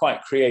writing, they're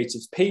quite creative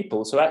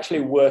people. So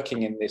actually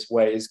working in this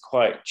way is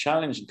quite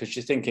challenging, because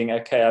you're thinking,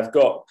 okay, I've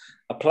got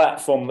a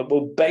platform that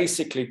will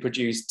basically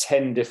produce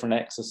 10 different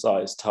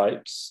exercise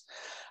types.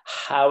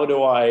 How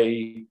do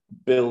I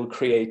build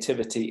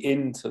creativity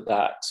into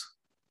that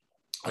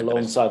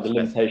alongside the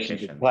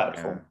limitations of the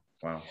platform?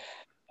 Yeah.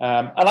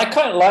 Wow. And I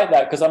kind of like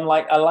that, because I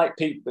like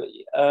people.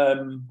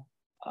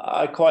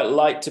 I quite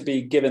like to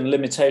be given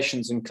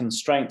limitations and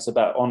constraints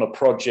about on a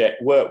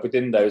project, work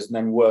within those, and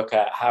then work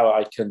out how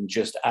I can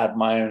just add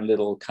my own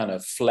little kind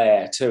of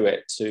flair to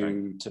it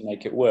to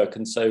make it work.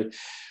 And so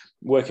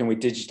working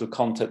with digital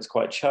content is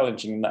quite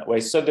challenging in that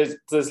way. So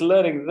there's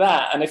learning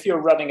that. And if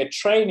you're running a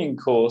training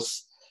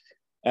course,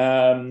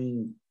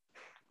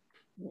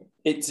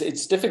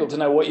 it's difficult to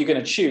know what you're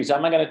going to choose.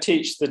 Am I going to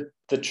teach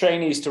the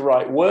trainees to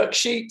write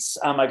worksheets?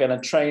 Am I going to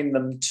train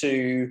them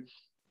to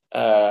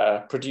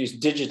produce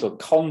digital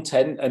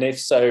content? And if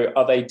so,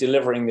 are they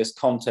delivering this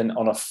content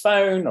on a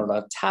phone, on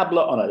a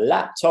tablet, on a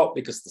laptop,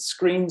 because the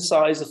screen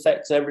size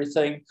affects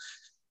everything?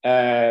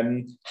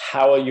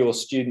 How are your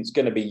students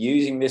going to be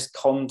using this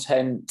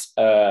content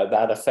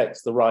that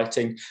affects the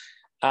writing?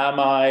 Am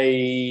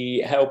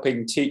I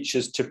helping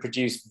teachers to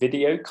produce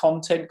video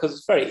content? Because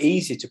it's very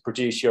easy to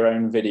produce your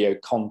own video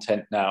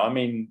content now. I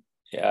mean,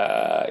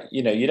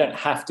 you don't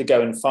have to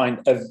go and find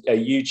a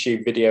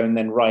YouTube video and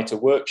then write a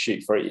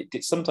worksheet for it.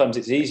 Sometimes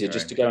it's easier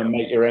just to go and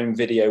make your own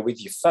video with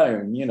your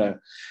phone,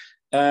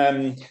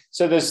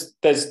 So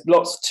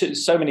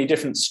there's so many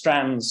different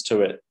strands to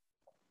it.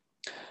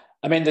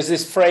 I mean, there's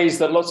this phrase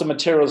that lots of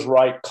materials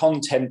write,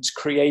 content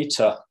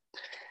creator.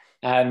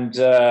 And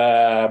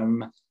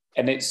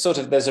it's sort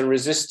of, there's a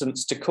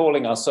resistance to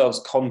calling ourselves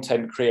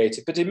content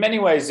creator, but in many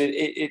ways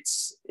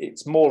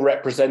it's more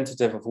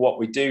representative of what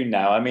we do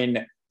now. I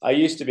mean, I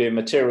used to be a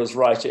materials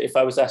writer. If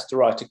I was asked to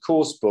write a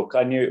course book,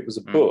 I knew it was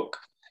a book.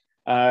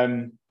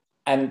 And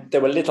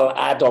there were little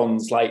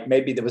add-ons, like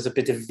maybe there was a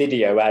bit of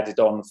video added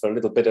on for a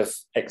little bit of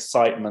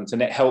excitement,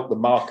 and it helped the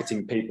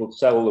marketing people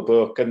sell the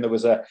book. And there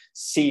was a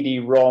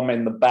CD-ROM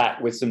in the back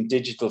with some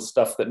digital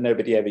stuff that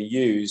nobody ever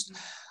used.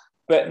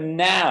 But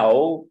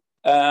now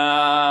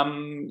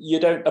you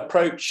don't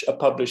approach a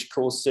published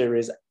course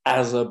series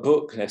as a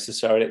book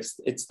necessarily.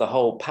 It's the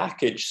whole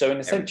package. So in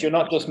a sense, you're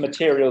not just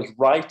materials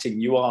writing,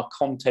 you are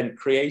content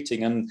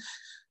creating. And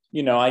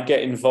I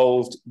get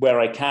involved where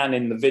I can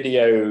in the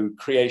video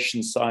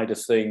creation side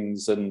of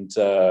things. And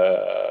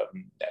so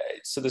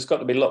there's got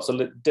to be lots of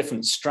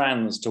different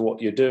strands to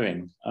what you're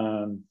doing.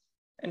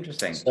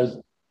 Interesting.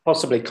 So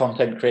possibly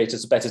content creator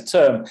is a better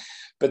term,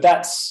 but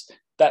that's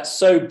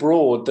so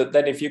broad that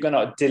then if you're going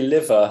to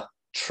deliver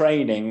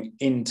training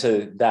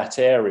into that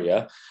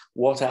area,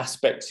 what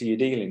aspects are you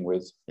dealing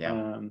with?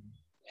 Yeah.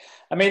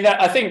 I mean,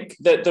 I think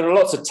that there are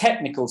lots of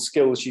technical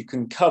skills you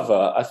can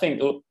cover. I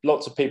think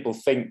lots of people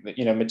think that,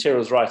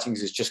 materials writing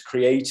is just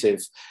creative.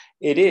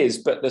 It is,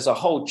 but there's a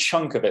whole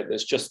chunk of it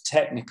that's just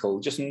technical,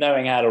 just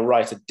knowing how to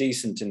write a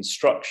decent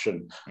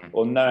instruction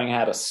or knowing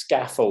how to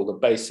scaffold a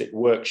basic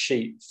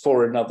worksheet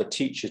for another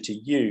teacher to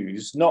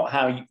use,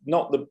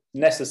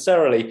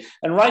 necessarily,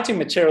 and writing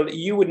material,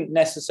 you wouldn't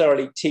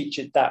necessarily teach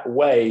it that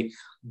way,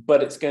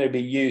 but it's going to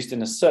be used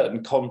in a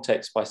certain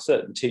context by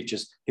certain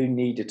teachers who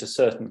need it a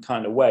certain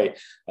kind of way.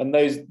 And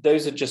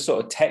those are just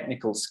sort of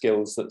technical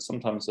skills that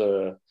sometimes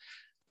are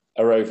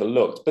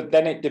overlooked. But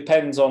then it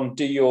depends on,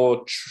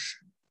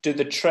 do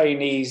the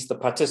trainees, the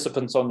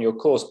participants on your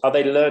course, are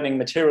they learning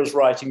materials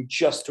writing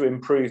just to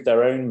improve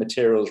their own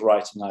materials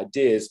writing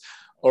ideas?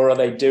 Or are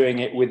they doing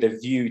it with a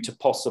view to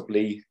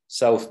possibly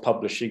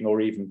self-publishing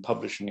or even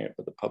publishing it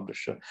with a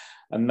publisher?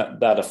 And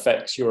that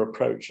affects your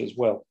approach as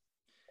well.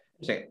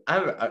 So I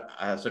have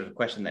a sort of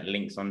question that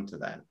links onto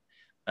that.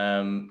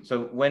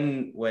 So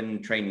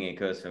when training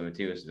occurs for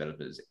materials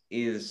developers,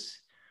 is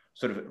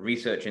sort of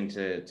research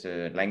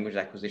into language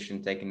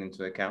acquisition taken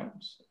into account?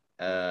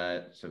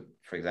 So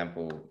for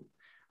example,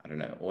 I don't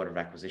know, order of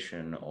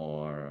acquisition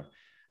or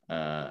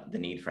the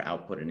need for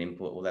output and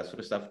input, all that sort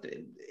of stuff.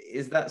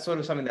 Is that sort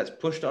of something that's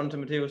pushed onto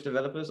materials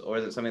developers, or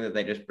is it something that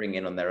they just bring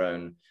in on their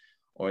own,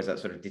 or is that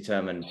sort of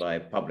determined by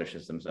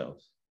publishers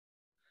themselves?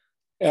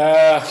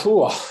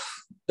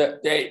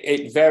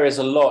 It varies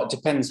a lot. It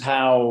depends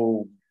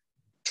how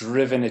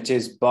driven it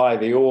is by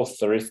the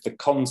author. If the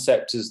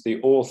concept is the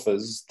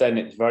author's, then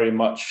it's very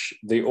much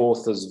the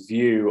author's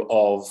view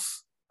of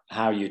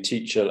how you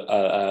teach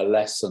a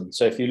lesson.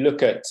 So if you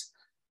look at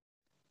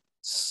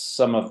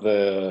some of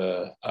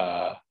the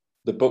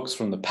books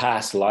from the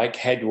past, like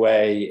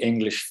Headway,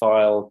 English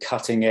File,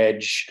 Cutting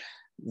Edge,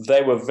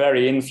 they were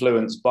very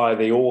influenced by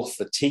the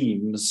author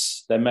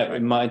teams.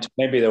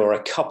 Maybe there were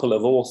a couple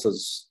of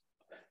authors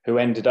who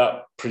ended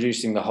up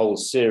producing the whole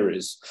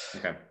series.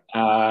 Okay.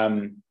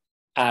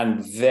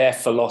 And their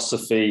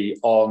philosophy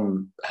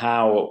on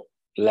how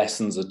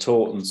lessons are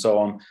taught and so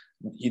on,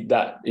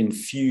 that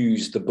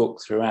infused the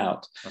book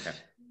throughout. Okay.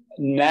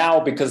 Now,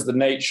 because the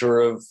nature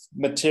of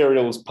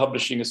materials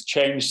publishing has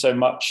changed so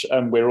much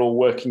and we're all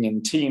working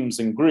in teams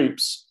and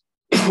groups,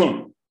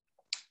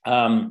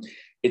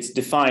 it's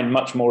defined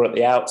much more at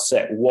the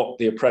outset what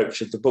the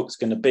approach of the book's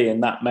going to be,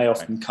 and that may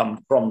often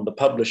come from the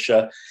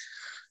publisher.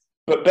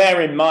 But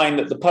bear in mind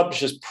that the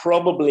publisher's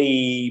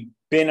probably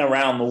been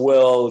around the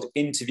world,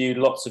 interviewed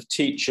lots of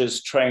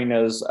teachers,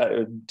 trainers,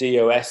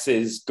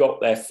 DOSs, got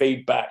their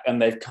feedback,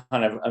 and they've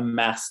kind of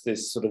amassed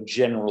this sort of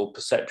general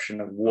perception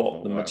of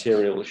what the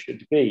material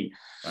should be.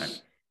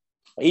 Right.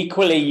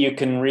 Equally, you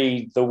can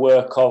read the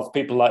work of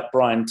people like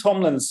Brian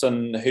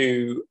Tomlinson,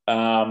 who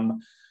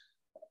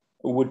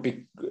would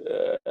be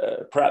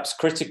perhaps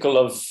critical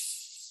of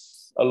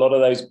a lot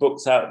of those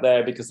books out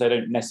there because they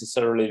don't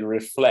necessarily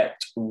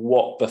reflect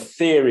what the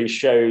theory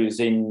shows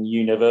in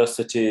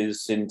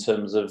universities in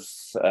terms of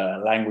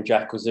language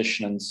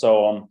acquisition and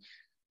so on.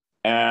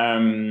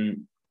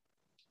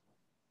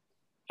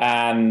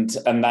 And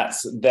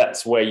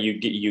that's where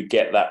you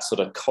get that sort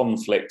of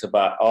conflict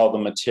about, are the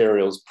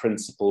materials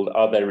principled?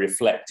 Are they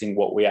reflecting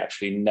what we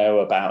actually know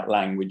about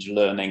language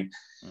learning?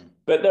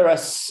 But there are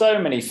so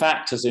many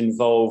factors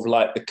involved,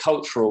 like the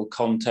cultural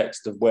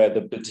context of where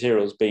the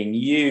material is being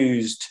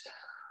used,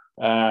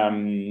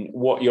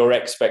 what your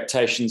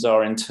expectations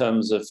are in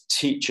terms of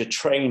teacher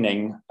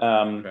training.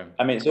 I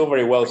mean, it's all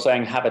very well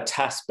saying have a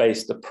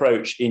task-based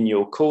approach in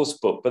your course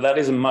book, but that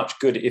isn't much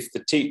good if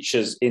the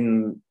teachers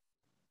in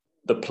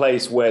the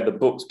place where the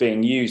book's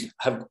being used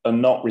are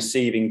not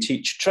receiving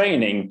teacher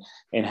training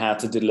in how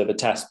to deliver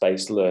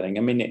task-based learning.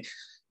 I mean,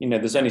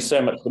 there's only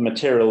so much the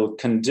material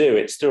can do.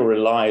 It still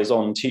relies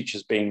on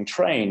teachers being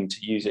trained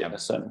to use it in a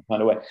certain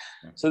kind of way.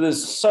 So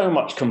there's so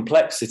much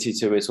complexity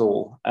to it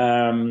all.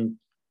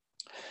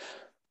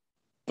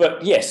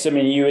 But yes, I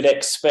mean, you would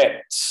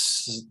expect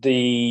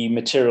the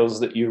materials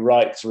that you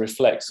write to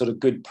reflect sort of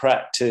good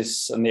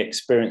practice and the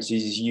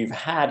experiences you've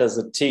had as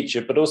a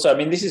teacher. But also, I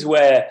mean, this is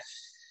where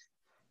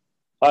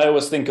I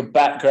always think a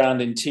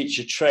background in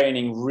teacher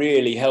training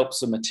really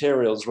helps a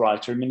materials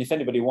writer. I mean, if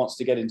anybody wants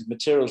to get into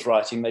materials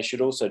writing, they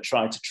should also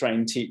try to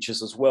train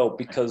teachers as well,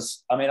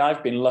 because, I mean,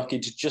 I've been lucky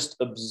to just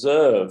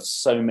observe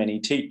so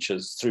many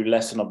teachers through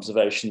lesson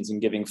observations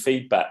and giving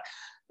feedback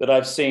that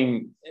I've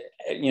seen,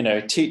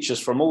 teachers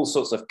from all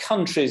sorts of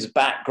countries,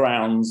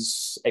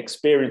 backgrounds,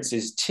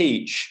 experiences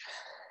teach.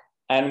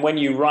 And when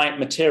you write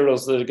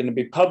materials that are going to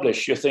be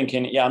published, you're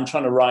thinking, yeah, I'm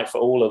trying to write for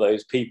all of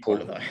those people.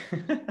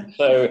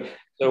 So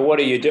what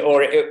do you do?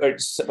 Or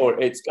it's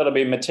got to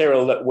be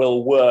material that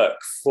will work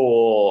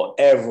for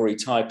every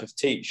type of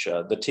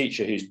teacher. The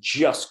teacher who's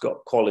just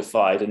got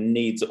qualified and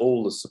needs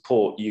all the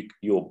support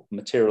your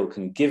material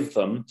can give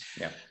them.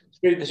 Yeah.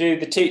 Through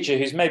the teacher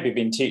who's maybe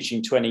been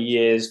teaching 20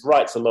 years,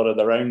 writes a lot of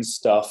their own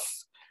stuff,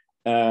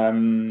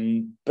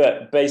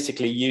 but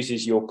basically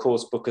uses your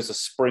course book as a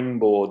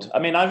springboard. I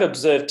mean, I've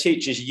observed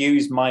teachers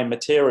use my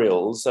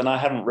materials and I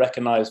haven't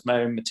recognized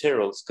my own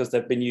materials because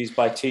they've been used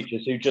by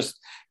teachers who just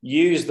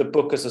use the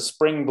book as a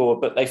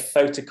springboard, but they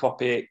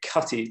photocopy it,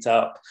 cut it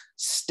up,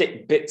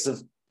 stick bits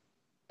of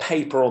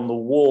paper on the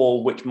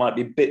wall, which might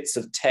be bits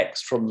of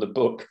text from the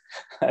book.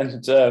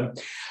 And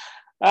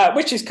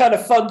which is kind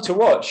of fun to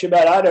watch.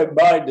 I don't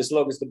mind as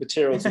long as the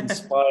materials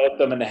inspired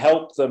them and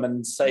helped them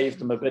and saved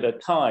them a bit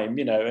of time,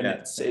 and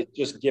it's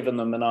just given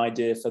them an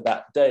idea for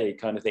that day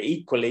kind of thing.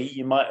 Equally,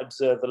 you might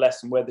observe a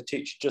lesson where the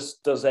teacher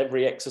just does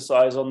every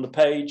exercise on the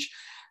page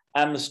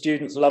and the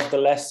students love the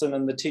lesson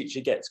and the teacher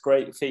gets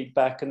great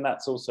feedback, and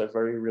that's also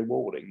very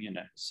rewarding,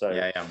 So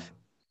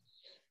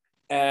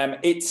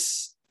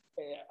it's,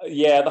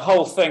 the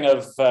whole thing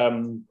of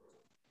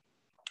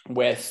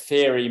where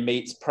theory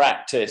meets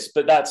practice,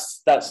 but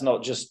that's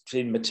not just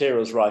in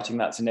materials writing,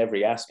 that's in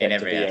every aspect.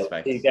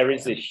 There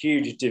is a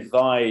huge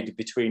divide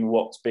between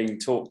what's being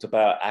talked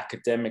about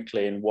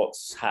academically and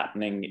what's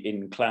happening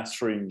in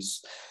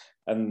classrooms,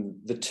 and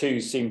the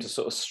two seem to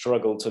sort of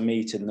struggle to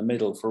meet in the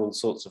middle for all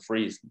sorts of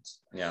reasons.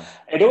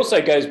 It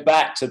also goes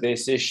back to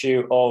this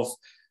issue of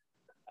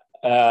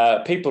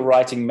people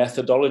writing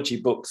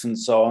methodology books and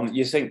so on.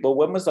 You think, well,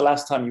 when was the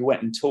last time you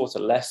went and taught a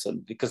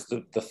lesson? Because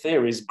the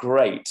theory is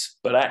great,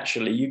 but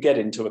actually you get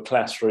into a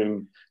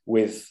classroom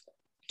with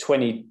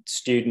 20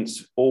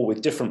 students, all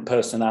with different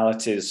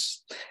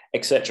personalities,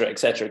 et cetera, et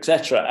cetera, et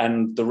cetera.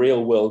 And the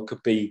real world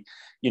could be,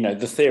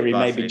 the theory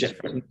maybe just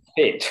doesn't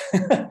fit.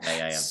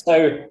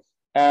 So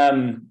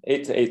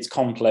it's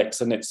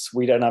complex, and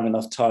we don't have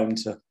enough time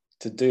to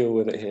deal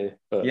with it here.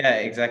 But yeah,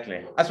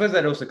 exactly. I suppose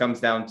that also comes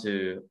down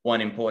to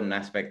one important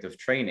aspect of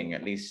training,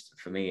 at least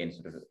for me, in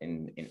sort of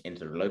in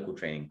sort of local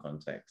training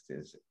context,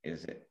 is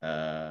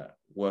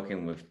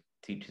working with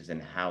teachers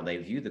and how they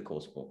view the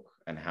course book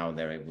and how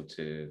they're able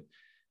to,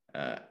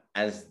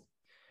 as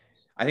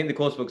I think the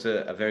course books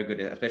are very good,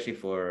 especially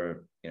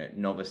for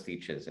novice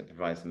teachers. It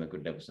provides them a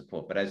good level of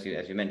support. But as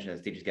you mentioned,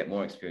 as teachers get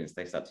more experience,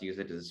 they start to use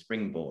it as a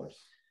springboard,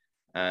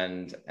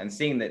 and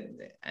seeing that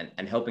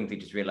and helping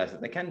teachers realize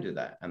that they can do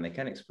that and they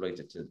can exploit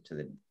it to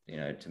the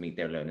to meet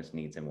their learners'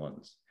 needs and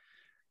wants.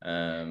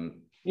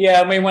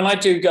 Yeah, I mean, when I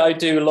do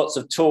lots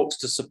of talks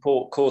to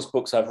support course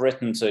books I've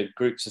written to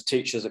groups of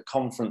teachers at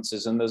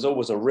conferences, and there's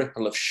always a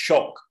ripple of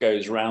shock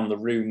goes around the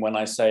room when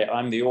I say,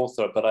 I'm the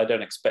author, but I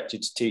don't expect you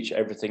to teach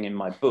everything in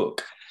my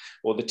book.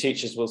 Or the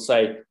teachers will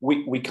say,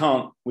 we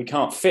can't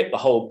fit the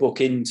whole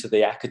book into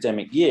the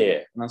academic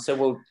year. And I say,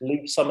 well,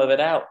 leave some of it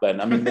out then.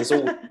 I mean, there's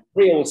all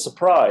real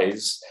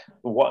surprise.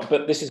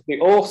 But this is the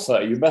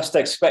author. You must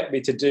expect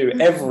me to do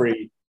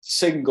every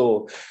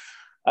single...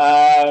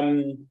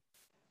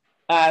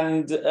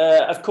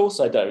 of course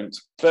I don't.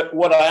 But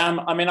what I am,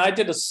 I mean, I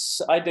did a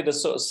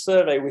sort of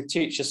survey with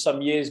teachers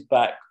some years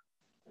back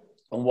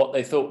on what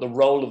they thought the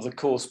role of the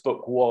course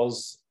book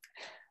was.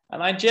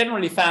 And I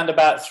generally found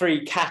about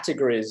 3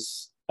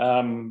 categories.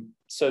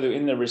 So that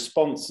in the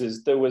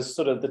responses, there was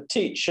sort of the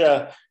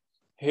teacher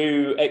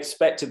who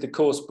expected the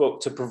course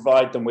book to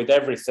provide them with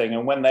everything.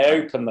 And when they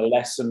opened the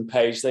lesson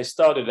page, they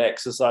started at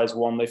exercise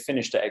 1, they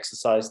finished at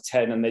exercise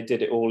 10, and they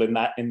did it all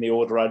in the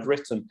order I'd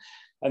written.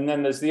 And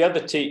then there's the other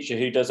teacher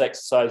who does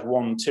exercise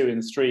 1, 2,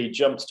 and 3,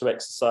 jumps to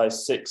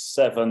exercise 6,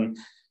 7,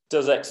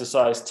 does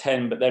exercise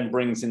 10, but then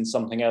brings in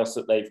something else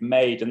that they've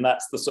made. And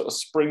that's the sort of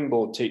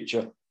springboard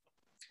teacher.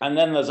 And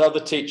then there's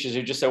other teachers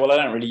who just say, well, I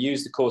don't really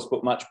use the course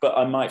book much, but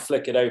I might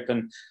flick it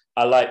open.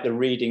 I like the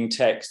reading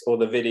text or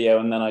the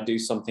video, and then I do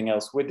something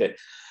else with it.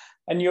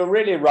 And you're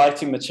really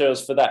writing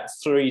materials for that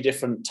 3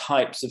 different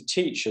types of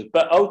teachers.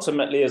 But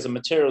ultimately, as a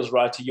materials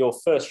writer, your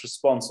first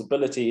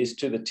responsibility is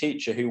to the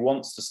teacher who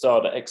wants to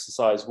start at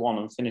exercise 1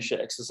 and finish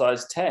at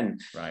exercise 10.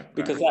 Right.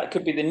 Because that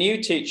could be the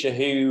new teacher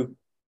who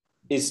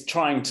is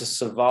trying to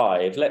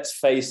survive. Let's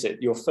face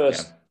it, your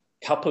first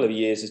couple of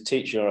years as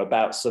teacher are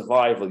about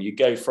survival. You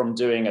go from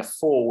doing a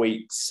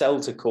 4-week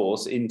CELTA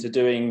course into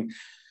doing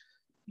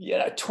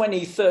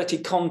 20, 30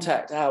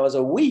 contact hours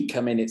a week.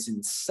 I mean, it's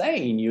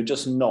insane. You're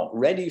just not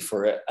ready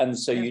for it. And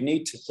so you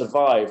need to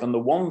survive. And the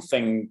one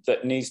thing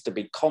that needs to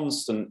be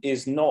constant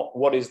is not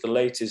what is the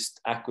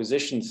latest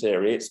acquisition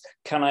theory. It's,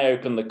 can I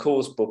open the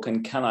course book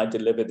and can I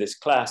deliver this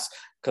class?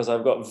 Because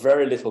I've got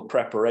very little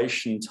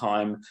preparation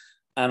time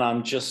and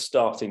I'm just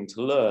starting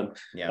to learn.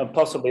 Yeah. And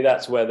possibly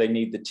that's where they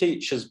need the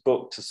teacher's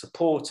book to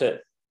support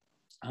it.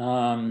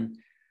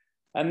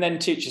 And then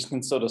teachers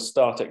can sort of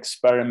start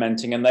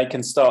experimenting and they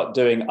can start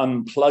doing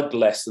unplugged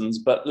lessons,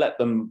 but let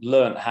them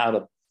learn how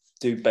to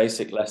do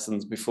basic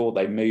lessons before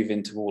they move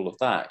into all of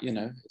that,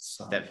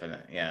 It's,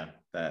 Definitely, yeah.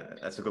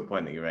 That's a good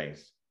point that you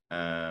raised.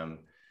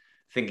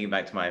 Thinking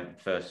back to my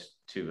first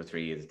 2 or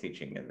 3 years of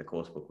teaching, the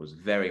course book was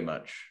very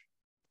much,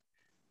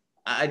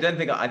 I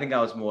think I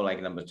was more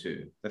like number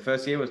 2. The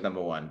first year was number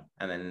 1,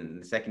 and then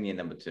the second year,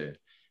 number 2.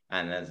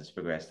 And as it's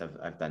progressed,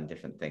 I've done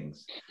different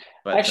things.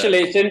 But actually,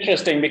 it's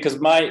interesting because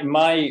my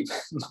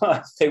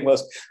thing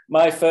was,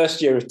 my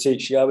first year of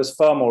teaching, I was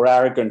far more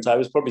arrogant. I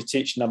was probably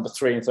teaching number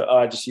 3 and thought,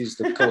 I just use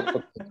the course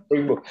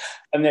book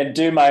and then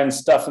do my own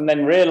stuff. And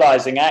then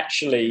realizing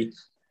actually,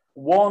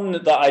 one,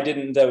 that I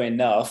didn't know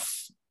enough,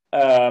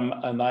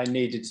 and I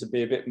needed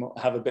to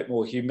have a bit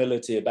more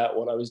humility about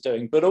what I was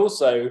doing, but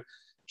also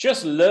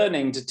just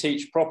learning to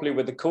teach properly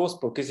with the course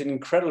book is an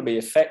incredibly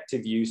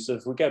effective use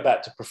of, we go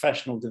back to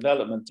professional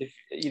development,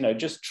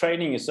 just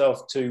training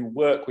yourself to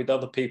work with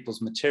other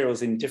people's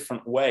materials in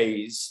different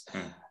ways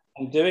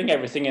and doing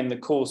everything in the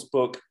course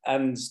book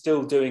and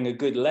still doing a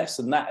good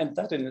lesson. That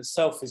in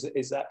itself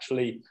is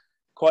actually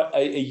quite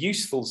a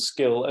useful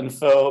skill. And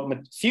for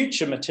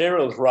future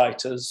materials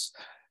writers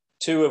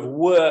to have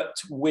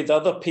worked with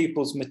other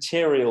people's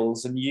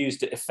materials and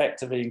used it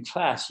effectively in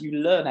class, you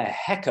learn a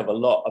heck of a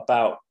lot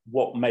about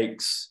what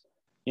makes,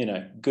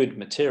 good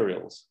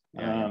materials.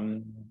 Yeah.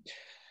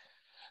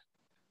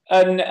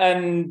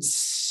 And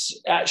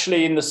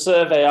actually in the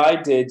survey I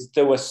did,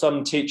 there were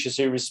some teachers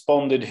who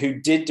responded who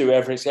did do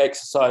every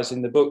exercise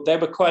in the book. They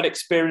were quite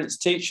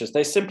experienced teachers.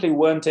 They simply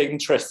weren't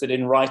interested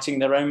in writing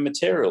their own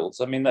materials.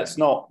 I mean, that's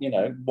not,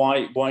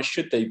 why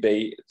should they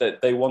be?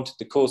 That they wanted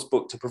the course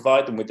book to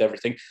provide them with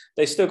everything.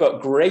 They still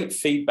got great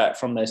feedback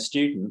from their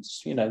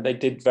students. They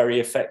did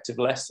very effective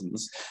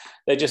lessons.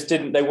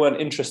 They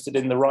weren't interested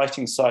in the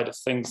writing side of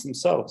things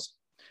themselves.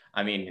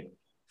 I mean,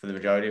 for the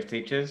majority of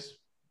teachers,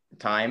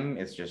 time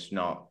is just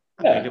not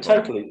available. Yeah,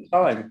 totally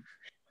time.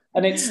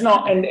 And it's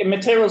not, and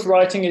materials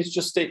writing is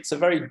just, it's a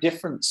very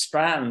different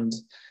strand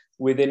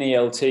within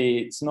ELT.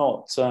 It's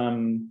not,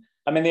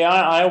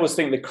 I always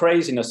think the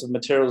craziness of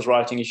materials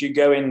writing is you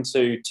go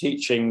into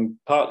teaching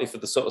partly for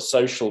the sort of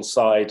social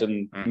side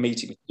and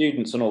meeting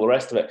students and all the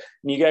rest of it.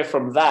 And you go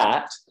from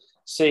that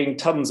seeing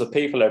tons of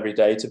people every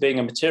day to being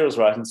a materials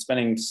writer and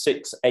spending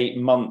 6-8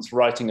 months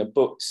writing a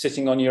book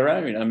sitting on your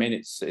own. I mean,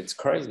 it's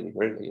crazy,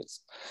 really.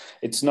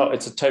 It's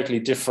a totally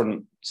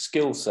different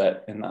skill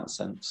set in that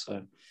sense.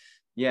 So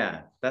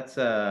yeah, that's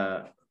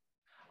I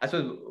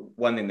suppose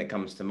one thing that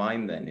comes to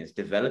mind then is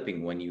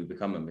developing when you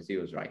become a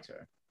materials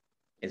writer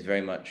is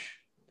very much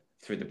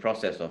through the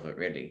process of it,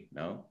 really,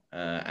 no?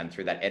 And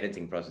through that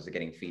editing process of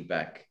getting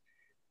feedback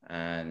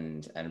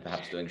and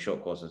perhaps doing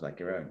short courses like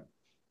your own.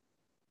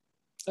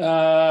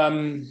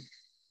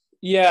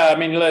 Yeah, I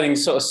mean, learning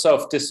sort of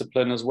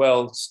self-discipline as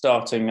well.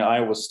 I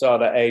always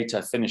start at 8,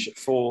 I finish at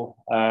 4.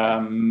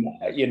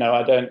 You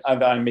know,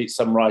 I meet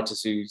some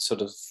writers who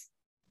sort of,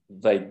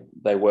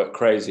 they work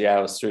crazy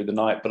hours through the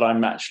night, but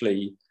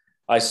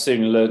I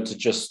soon learned to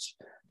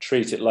just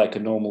treat it like a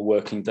normal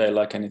working day,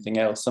 like anything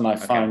else. And I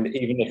find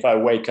even if I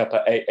wake up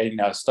at 8, you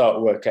know,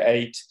 start work at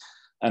 8,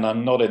 and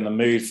I'm not in the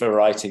mood for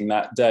writing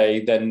that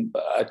day, then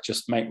I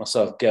just make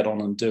myself get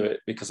on and do it,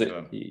 because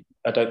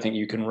I don't think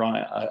you can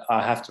write.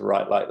 I have to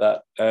write like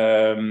that.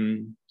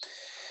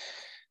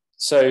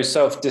 So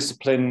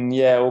self-discipline,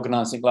 yeah,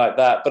 organizing like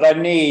that. But I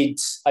do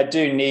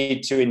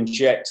need to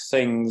inject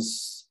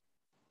things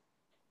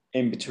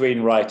in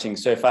between writing.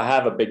 So if I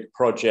have a big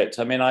project,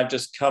 I mean, I've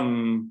just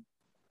come,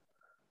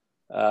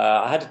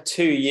 I had a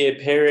 2-year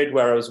period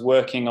where I was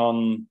working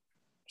on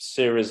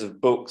series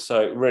of books,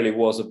 so it really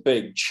was a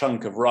big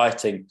chunk of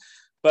writing,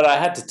 but I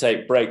had to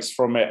take breaks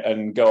from it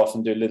and go off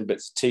and do little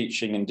bits of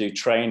teaching and do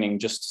training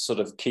just to sort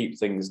of keep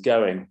things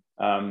going.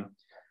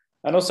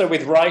 And also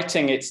with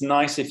writing, it's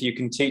nice if you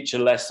can teach a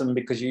lesson,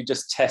 because you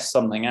just test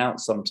something out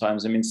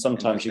sometimes. I mean,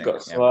 sometimes you've got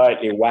a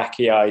slightly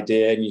wacky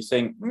idea and you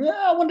think,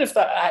 I wonder if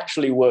that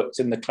actually worked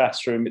in the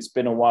classroom. It's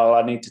been a while,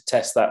 I need to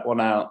test that one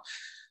out.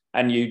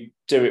 And you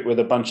do it with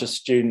a bunch of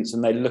students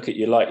and they look at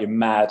you like you're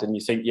mad, and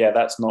you think, yeah,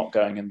 that's not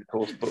going in the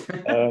course book.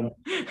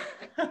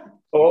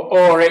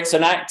 Or it's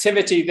an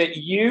activity that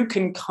you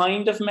can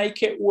kind of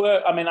make it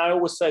work. I mean, I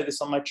always say this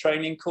on my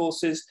training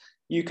courses,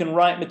 you can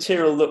write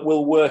material that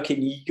will work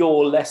in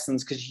your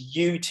lessons because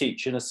you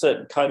teach in a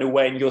certain kind of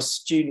way and your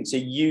students are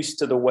used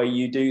to the way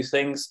you do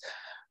things.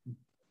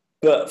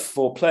 But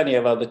for plenty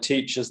of other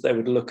teachers, they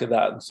would look at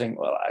that and think,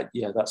 well,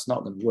 that's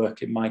not going to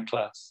work in my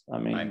class. I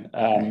mean,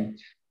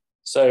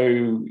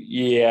 so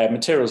yeah,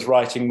 materials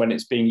writing when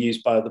it's being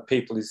used by other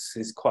people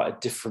is quite a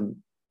different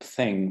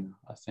thing,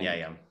 I think.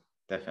 Yeah,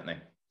 definitely.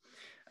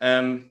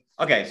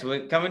 Okay, so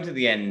we're coming to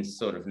the end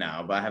sort of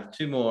now, but I have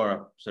 2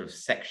 more sort of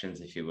sections,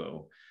 if you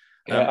will.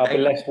 I'll be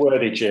less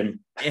wordy,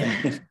 Jim.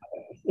 Yeah.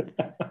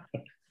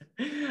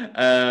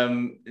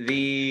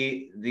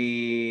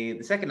 The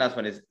second last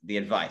one is the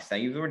advice. Now,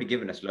 you've already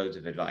given us loads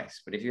of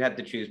advice, but if you had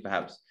to choose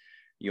perhaps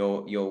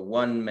your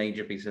one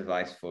major piece of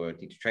advice for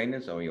teacher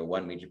trainers, or your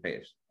one major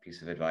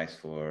piece of advice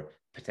for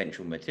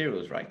potential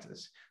materials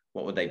writers,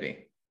 what would they be?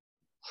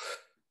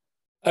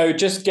 Oh,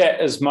 just get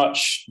as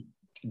much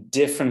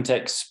different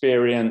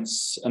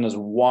experience and as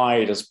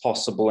wide as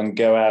possible and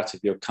go out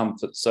of your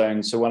comfort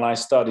zone. So when I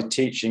started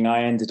teaching,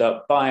 I ended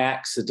up by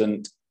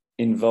accident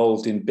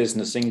involved in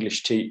business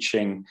English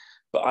teaching,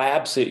 but I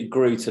absolutely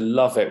grew to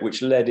love it,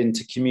 which led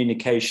into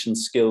communication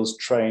skills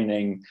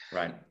training.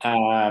 Right.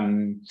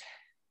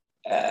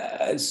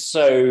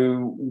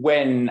 So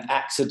when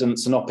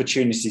accidents and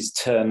opportunities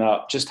turn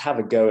up, just have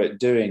a go at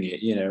doing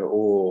it, you know,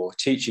 or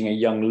teaching a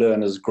young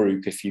learners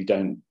group if you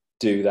don't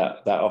do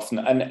that often.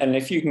 And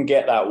if you can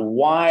get that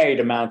wide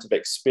amount of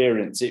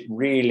experience, it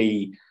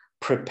really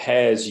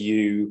prepares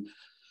you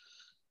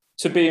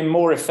to be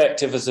more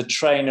effective as a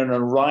trainer and a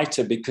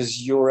writer,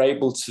 because you're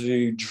able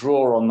to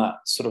draw on that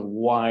sort of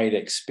wide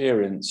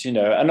experience, you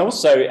know. And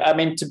also, I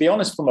mean, to be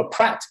honest, from a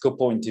practical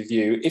point of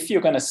view, if you're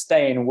going to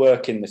stay in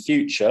work in the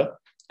future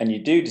and you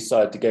do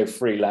decide to go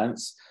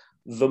freelance,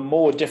 the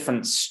more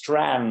different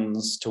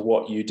strands to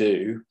what you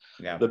do,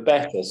 the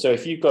better. So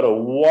if you've got a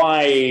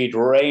wide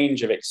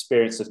range of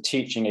experience of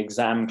teaching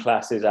exam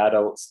classes,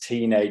 adults,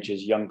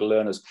 teenagers, younger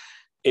learners,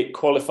 it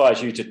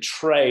qualifies you to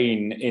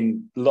train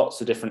in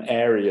lots of different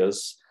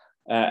areas.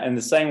 And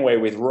the same way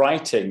with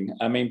writing.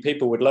 I mean,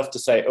 people would love to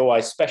say, oh,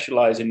 I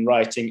specialize in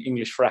writing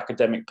English for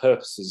academic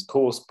purposes,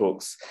 course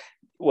books.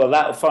 Well,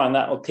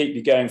 that'll keep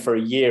you going for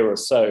a year or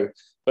so,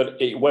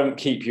 but it won't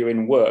keep you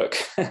in work.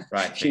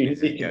 Right. You need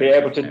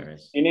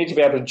to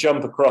be able to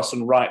jump across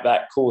and write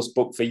that course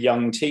book for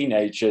young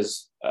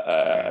teenagers,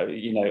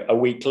 you know, a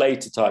week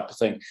later type of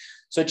thing.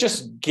 So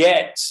just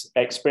get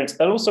experience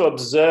and also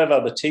observe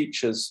other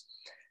teachers.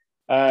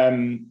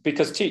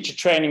 Because teacher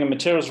training and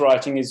materials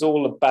writing is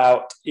all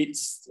about,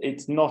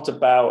 it's not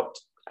about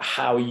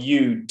how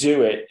you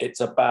do it, it's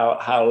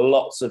about how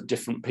lots of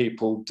different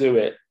people do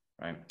it.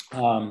 Right.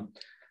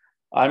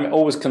 I'm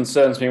always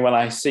concerns me when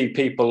I see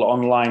people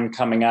online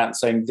coming out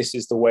saying this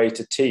is the way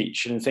to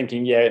teach, and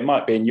thinking, yeah, it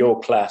might be in your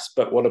class,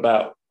 but what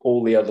about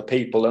all the other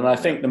people? And I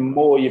think the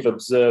more you've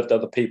observed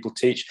other people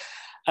teach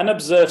and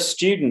observe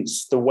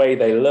students, the way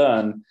they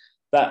learn,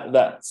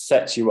 that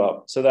sets you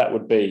up. So that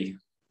would be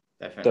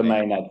the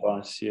main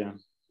advice. Yeah.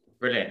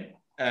 Brilliant.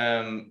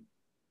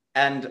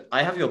 And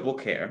I have your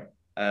book here.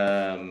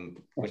 Right.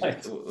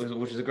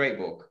 which is a great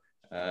book.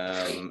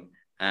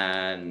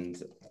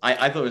 And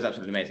I thought it was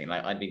absolutely amazing.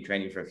 Like I'd been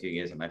training for a few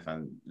years, and I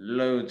found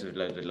loads of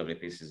lovely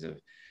pieces of.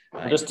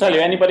 I'll just tell you,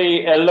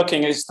 anybody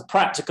looking, it's the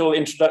Practical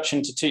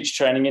Introduction to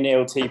Teacher Training in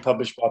ELT,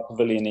 published by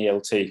Pavilion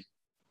ELT.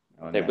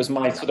 Oh, it was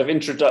my sort of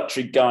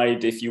introductory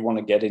guide if you want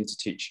to get into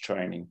teacher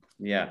training.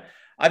 Yeah,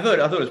 I thought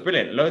it was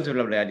brilliant. Loads of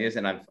lovely ideas,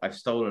 and I've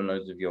stolen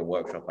loads of your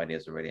workshop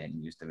ideas already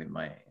and used them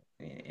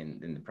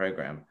in the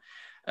program.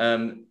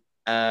 So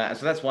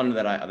that's one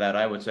that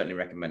I would certainly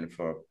recommend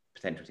for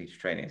potential teacher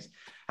trainees.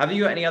 Have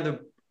you got any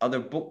other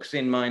books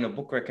in mind or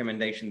book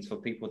recommendations for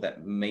people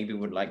that maybe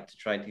would like to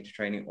try teacher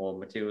training or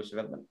materials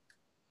development?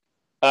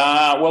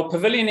 Well,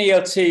 Pavilion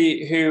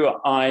ELT, who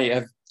I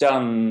have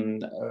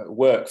done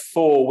work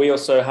for, we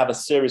also have a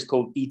series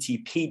called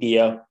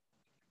ETpedia,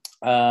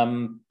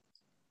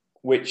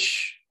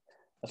 which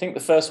I think the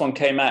first one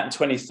came out in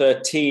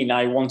 2013.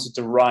 I wanted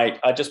to write,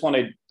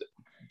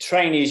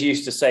 trainees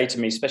used to say to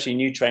me, especially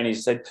new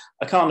trainees, said,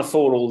 I can't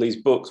afford all these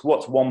books.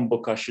 What's one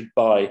book I should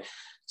buy?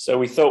 So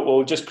we thought, well,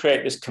 we'll just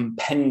create this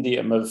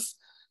compendium of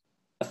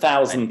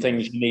 1,000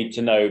 things you need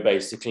to know,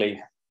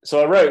 basically. So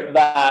I wrote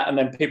that, and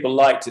then people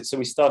liked it. So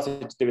we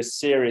started to do a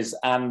series,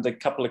 and a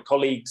couple of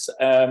colleagues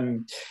at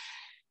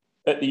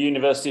the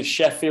University of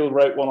Sheffield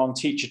wrote one on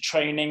teacher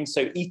training.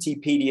 So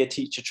ETpedia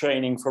Teacher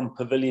Training from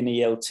Pavilion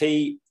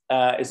ELT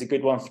is a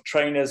good one for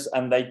trainers,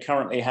 and they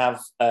currently have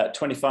a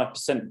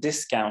 25%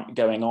 discount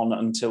going on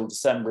until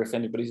December if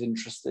anybody's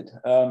interested.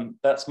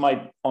 That's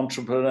my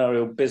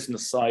entrepreneurial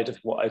business side of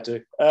what I do.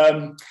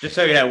 Just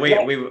so you know,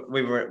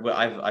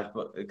 I've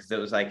because it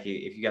was like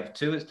if you have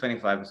 2, it's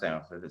 25%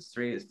 off. If it's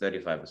 3, it's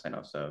 35%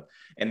 off. So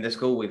in the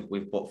school,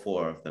 we've bought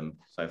 4 of them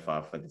so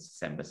far for this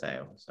December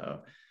sale. So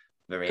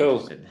very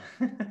cool. Interested.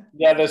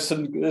 Yeah, there's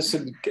some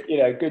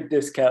good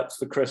discounts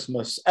for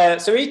Christmas.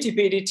 So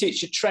ETpedia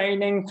Teacher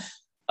Training.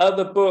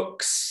 Other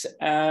books,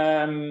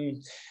 the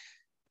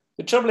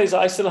trouble is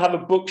I still have a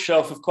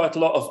bookshelf of quite a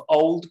lot of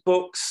old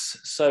books.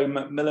 So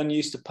Macmillan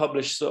used to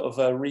publish sort of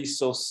a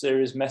resource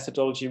series,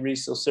 methodology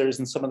resource series,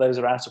 and some of those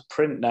are out of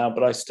print now,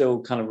 but I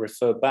still kind of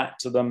refer back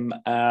to them.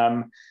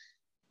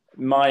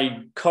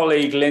 My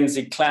colleague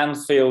Lindsay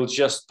Clanfield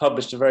just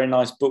published a very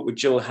nice book with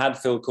Jill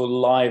Hadfield called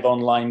Live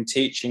Online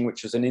Teaching,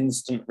 which was an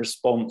instant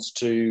response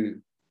to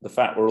the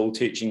fact we're all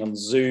teaching on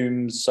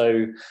Zoom.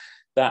 So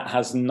that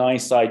has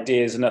nice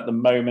ideas. And at the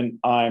moment,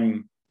 at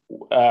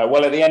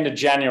the end of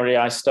January,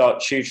 I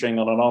start tutoring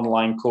on an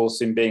online course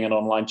in being an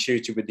online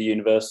tutor with the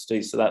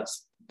university. So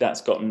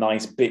that's got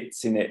nice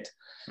bits in it.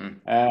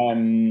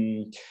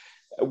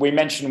 We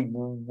mentioned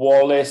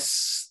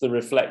Wallace, The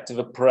Reflective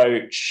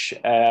Approach,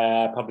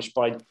 published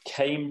by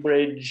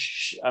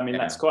Cambridge. I mean,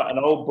 that's quite an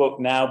old book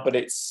now, but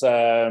it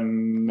still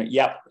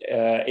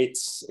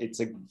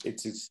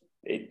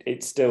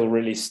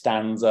really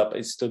stands up.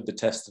 It stood the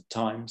test of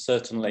time,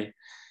 certainly.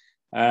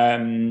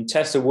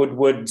 Tessa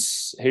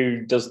Woodwards,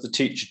 who does the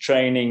Teacher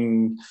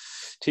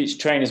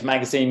Trainers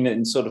magazine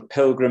and sort of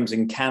Pilgrims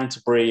in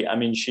Canterbury. I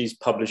mean, she's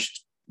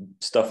published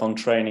stuff on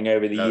training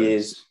over the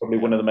years, probably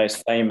one of the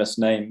most famous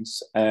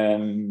names.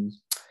 And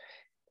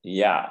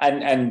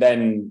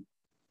then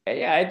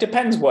it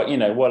depends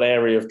what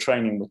area of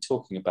training we're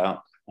talking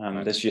about.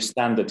 There's your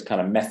standard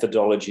kind of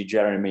methodology,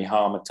 Jeremy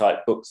Harmer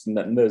type books, and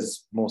then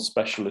there's more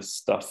specialist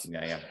stuff.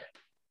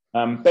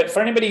 But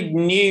for anybody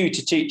new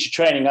to teacher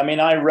training, I mean,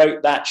 I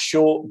wrote that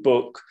short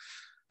book,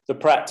 The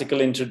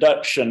Practical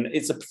Introduction.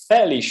 It's a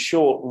fairly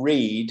short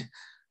read,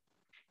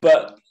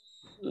 but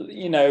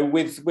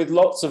with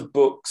lots of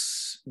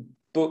books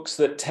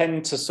that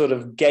tend to sort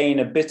of gain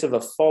a bit of a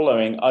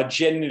following are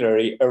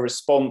generally a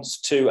response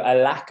to a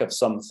lack of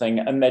something.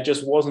 And there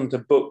just wasn't a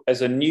book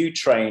as a new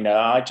trainer.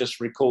 I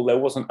just recall there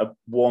wasn't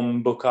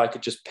one book I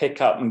could just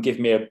pick up and give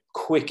me a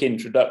quick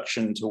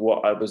introduction to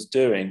what I was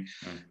doing.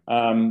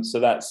 So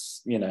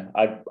that's,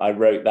 I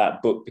wrote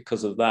that book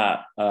because of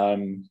that.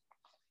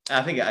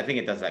 I think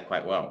it does that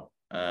quite well.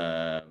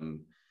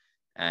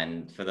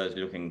 And for those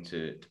looking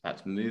to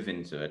perhaps move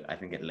into it, I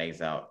think it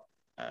lays out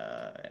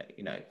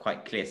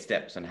quite clear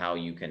steps on how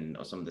you can,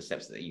 or some of the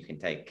steps that you can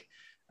take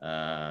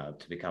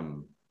to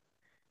become.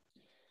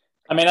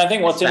 I mean, I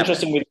think what's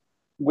interesting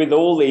with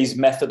all these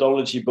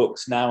methodology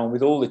books now and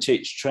with all the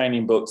teacher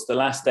training books, the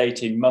last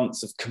 18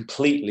 months have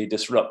completely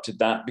disrupted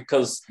that,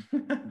 because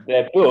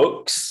they're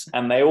books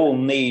and they all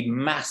need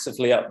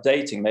massively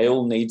updating. They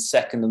all need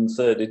 2nd and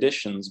 3rd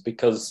editions,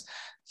 because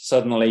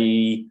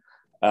suddenly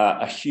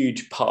a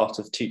huge part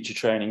of teacher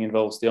training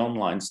involves the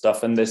online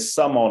stuff. And there's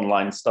some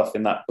online stuff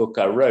in that book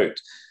I wrote.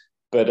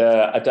 But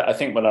I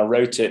think when I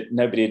wrote it,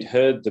 nobody had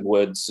heard the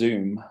word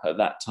Zoom at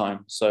that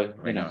time. So,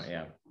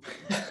 Yeah.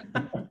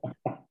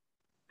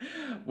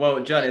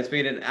 Well, John, it's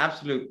been an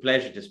absolute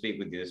pleasure to speak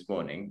with you this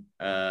morning.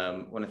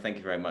 I want to thank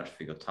you very much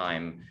for your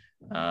time.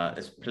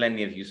 There's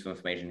plenty of useful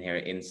information here,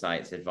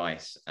 insights,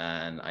 advice,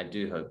 and I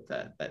do hope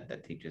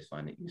that teachers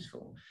find it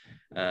useful.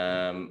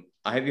 I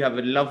hope you have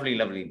a lovely,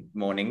 lovely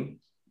morning,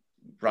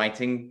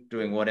 writing,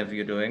 doing whatever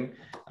you're doing.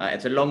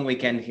 It's a long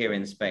weekend here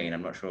in Spain.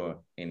 I'm not sure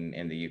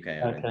in the UK.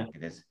 I don't think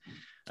it is.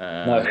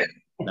 No.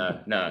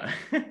 No.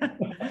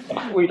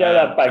 We don't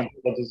have bank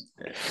holidays.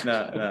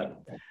 No.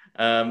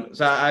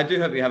 So I do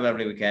hope you have a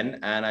lovely weekend,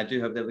 and I do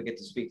hope that we get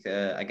to speak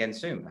again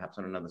soon, perhaps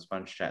on another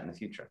Sponge Chat in the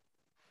future.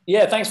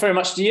 Yeah, thanks very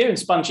much to you and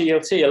Sponge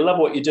ELT. I love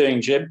what you're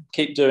doing, Jim.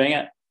 Keep doing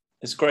it.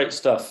 It's great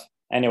stuff.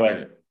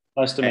 Anyway,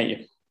 nice to meet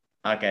you.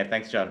 Okay,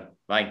 thanks, John.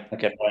 Bye.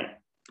 Okay, bye.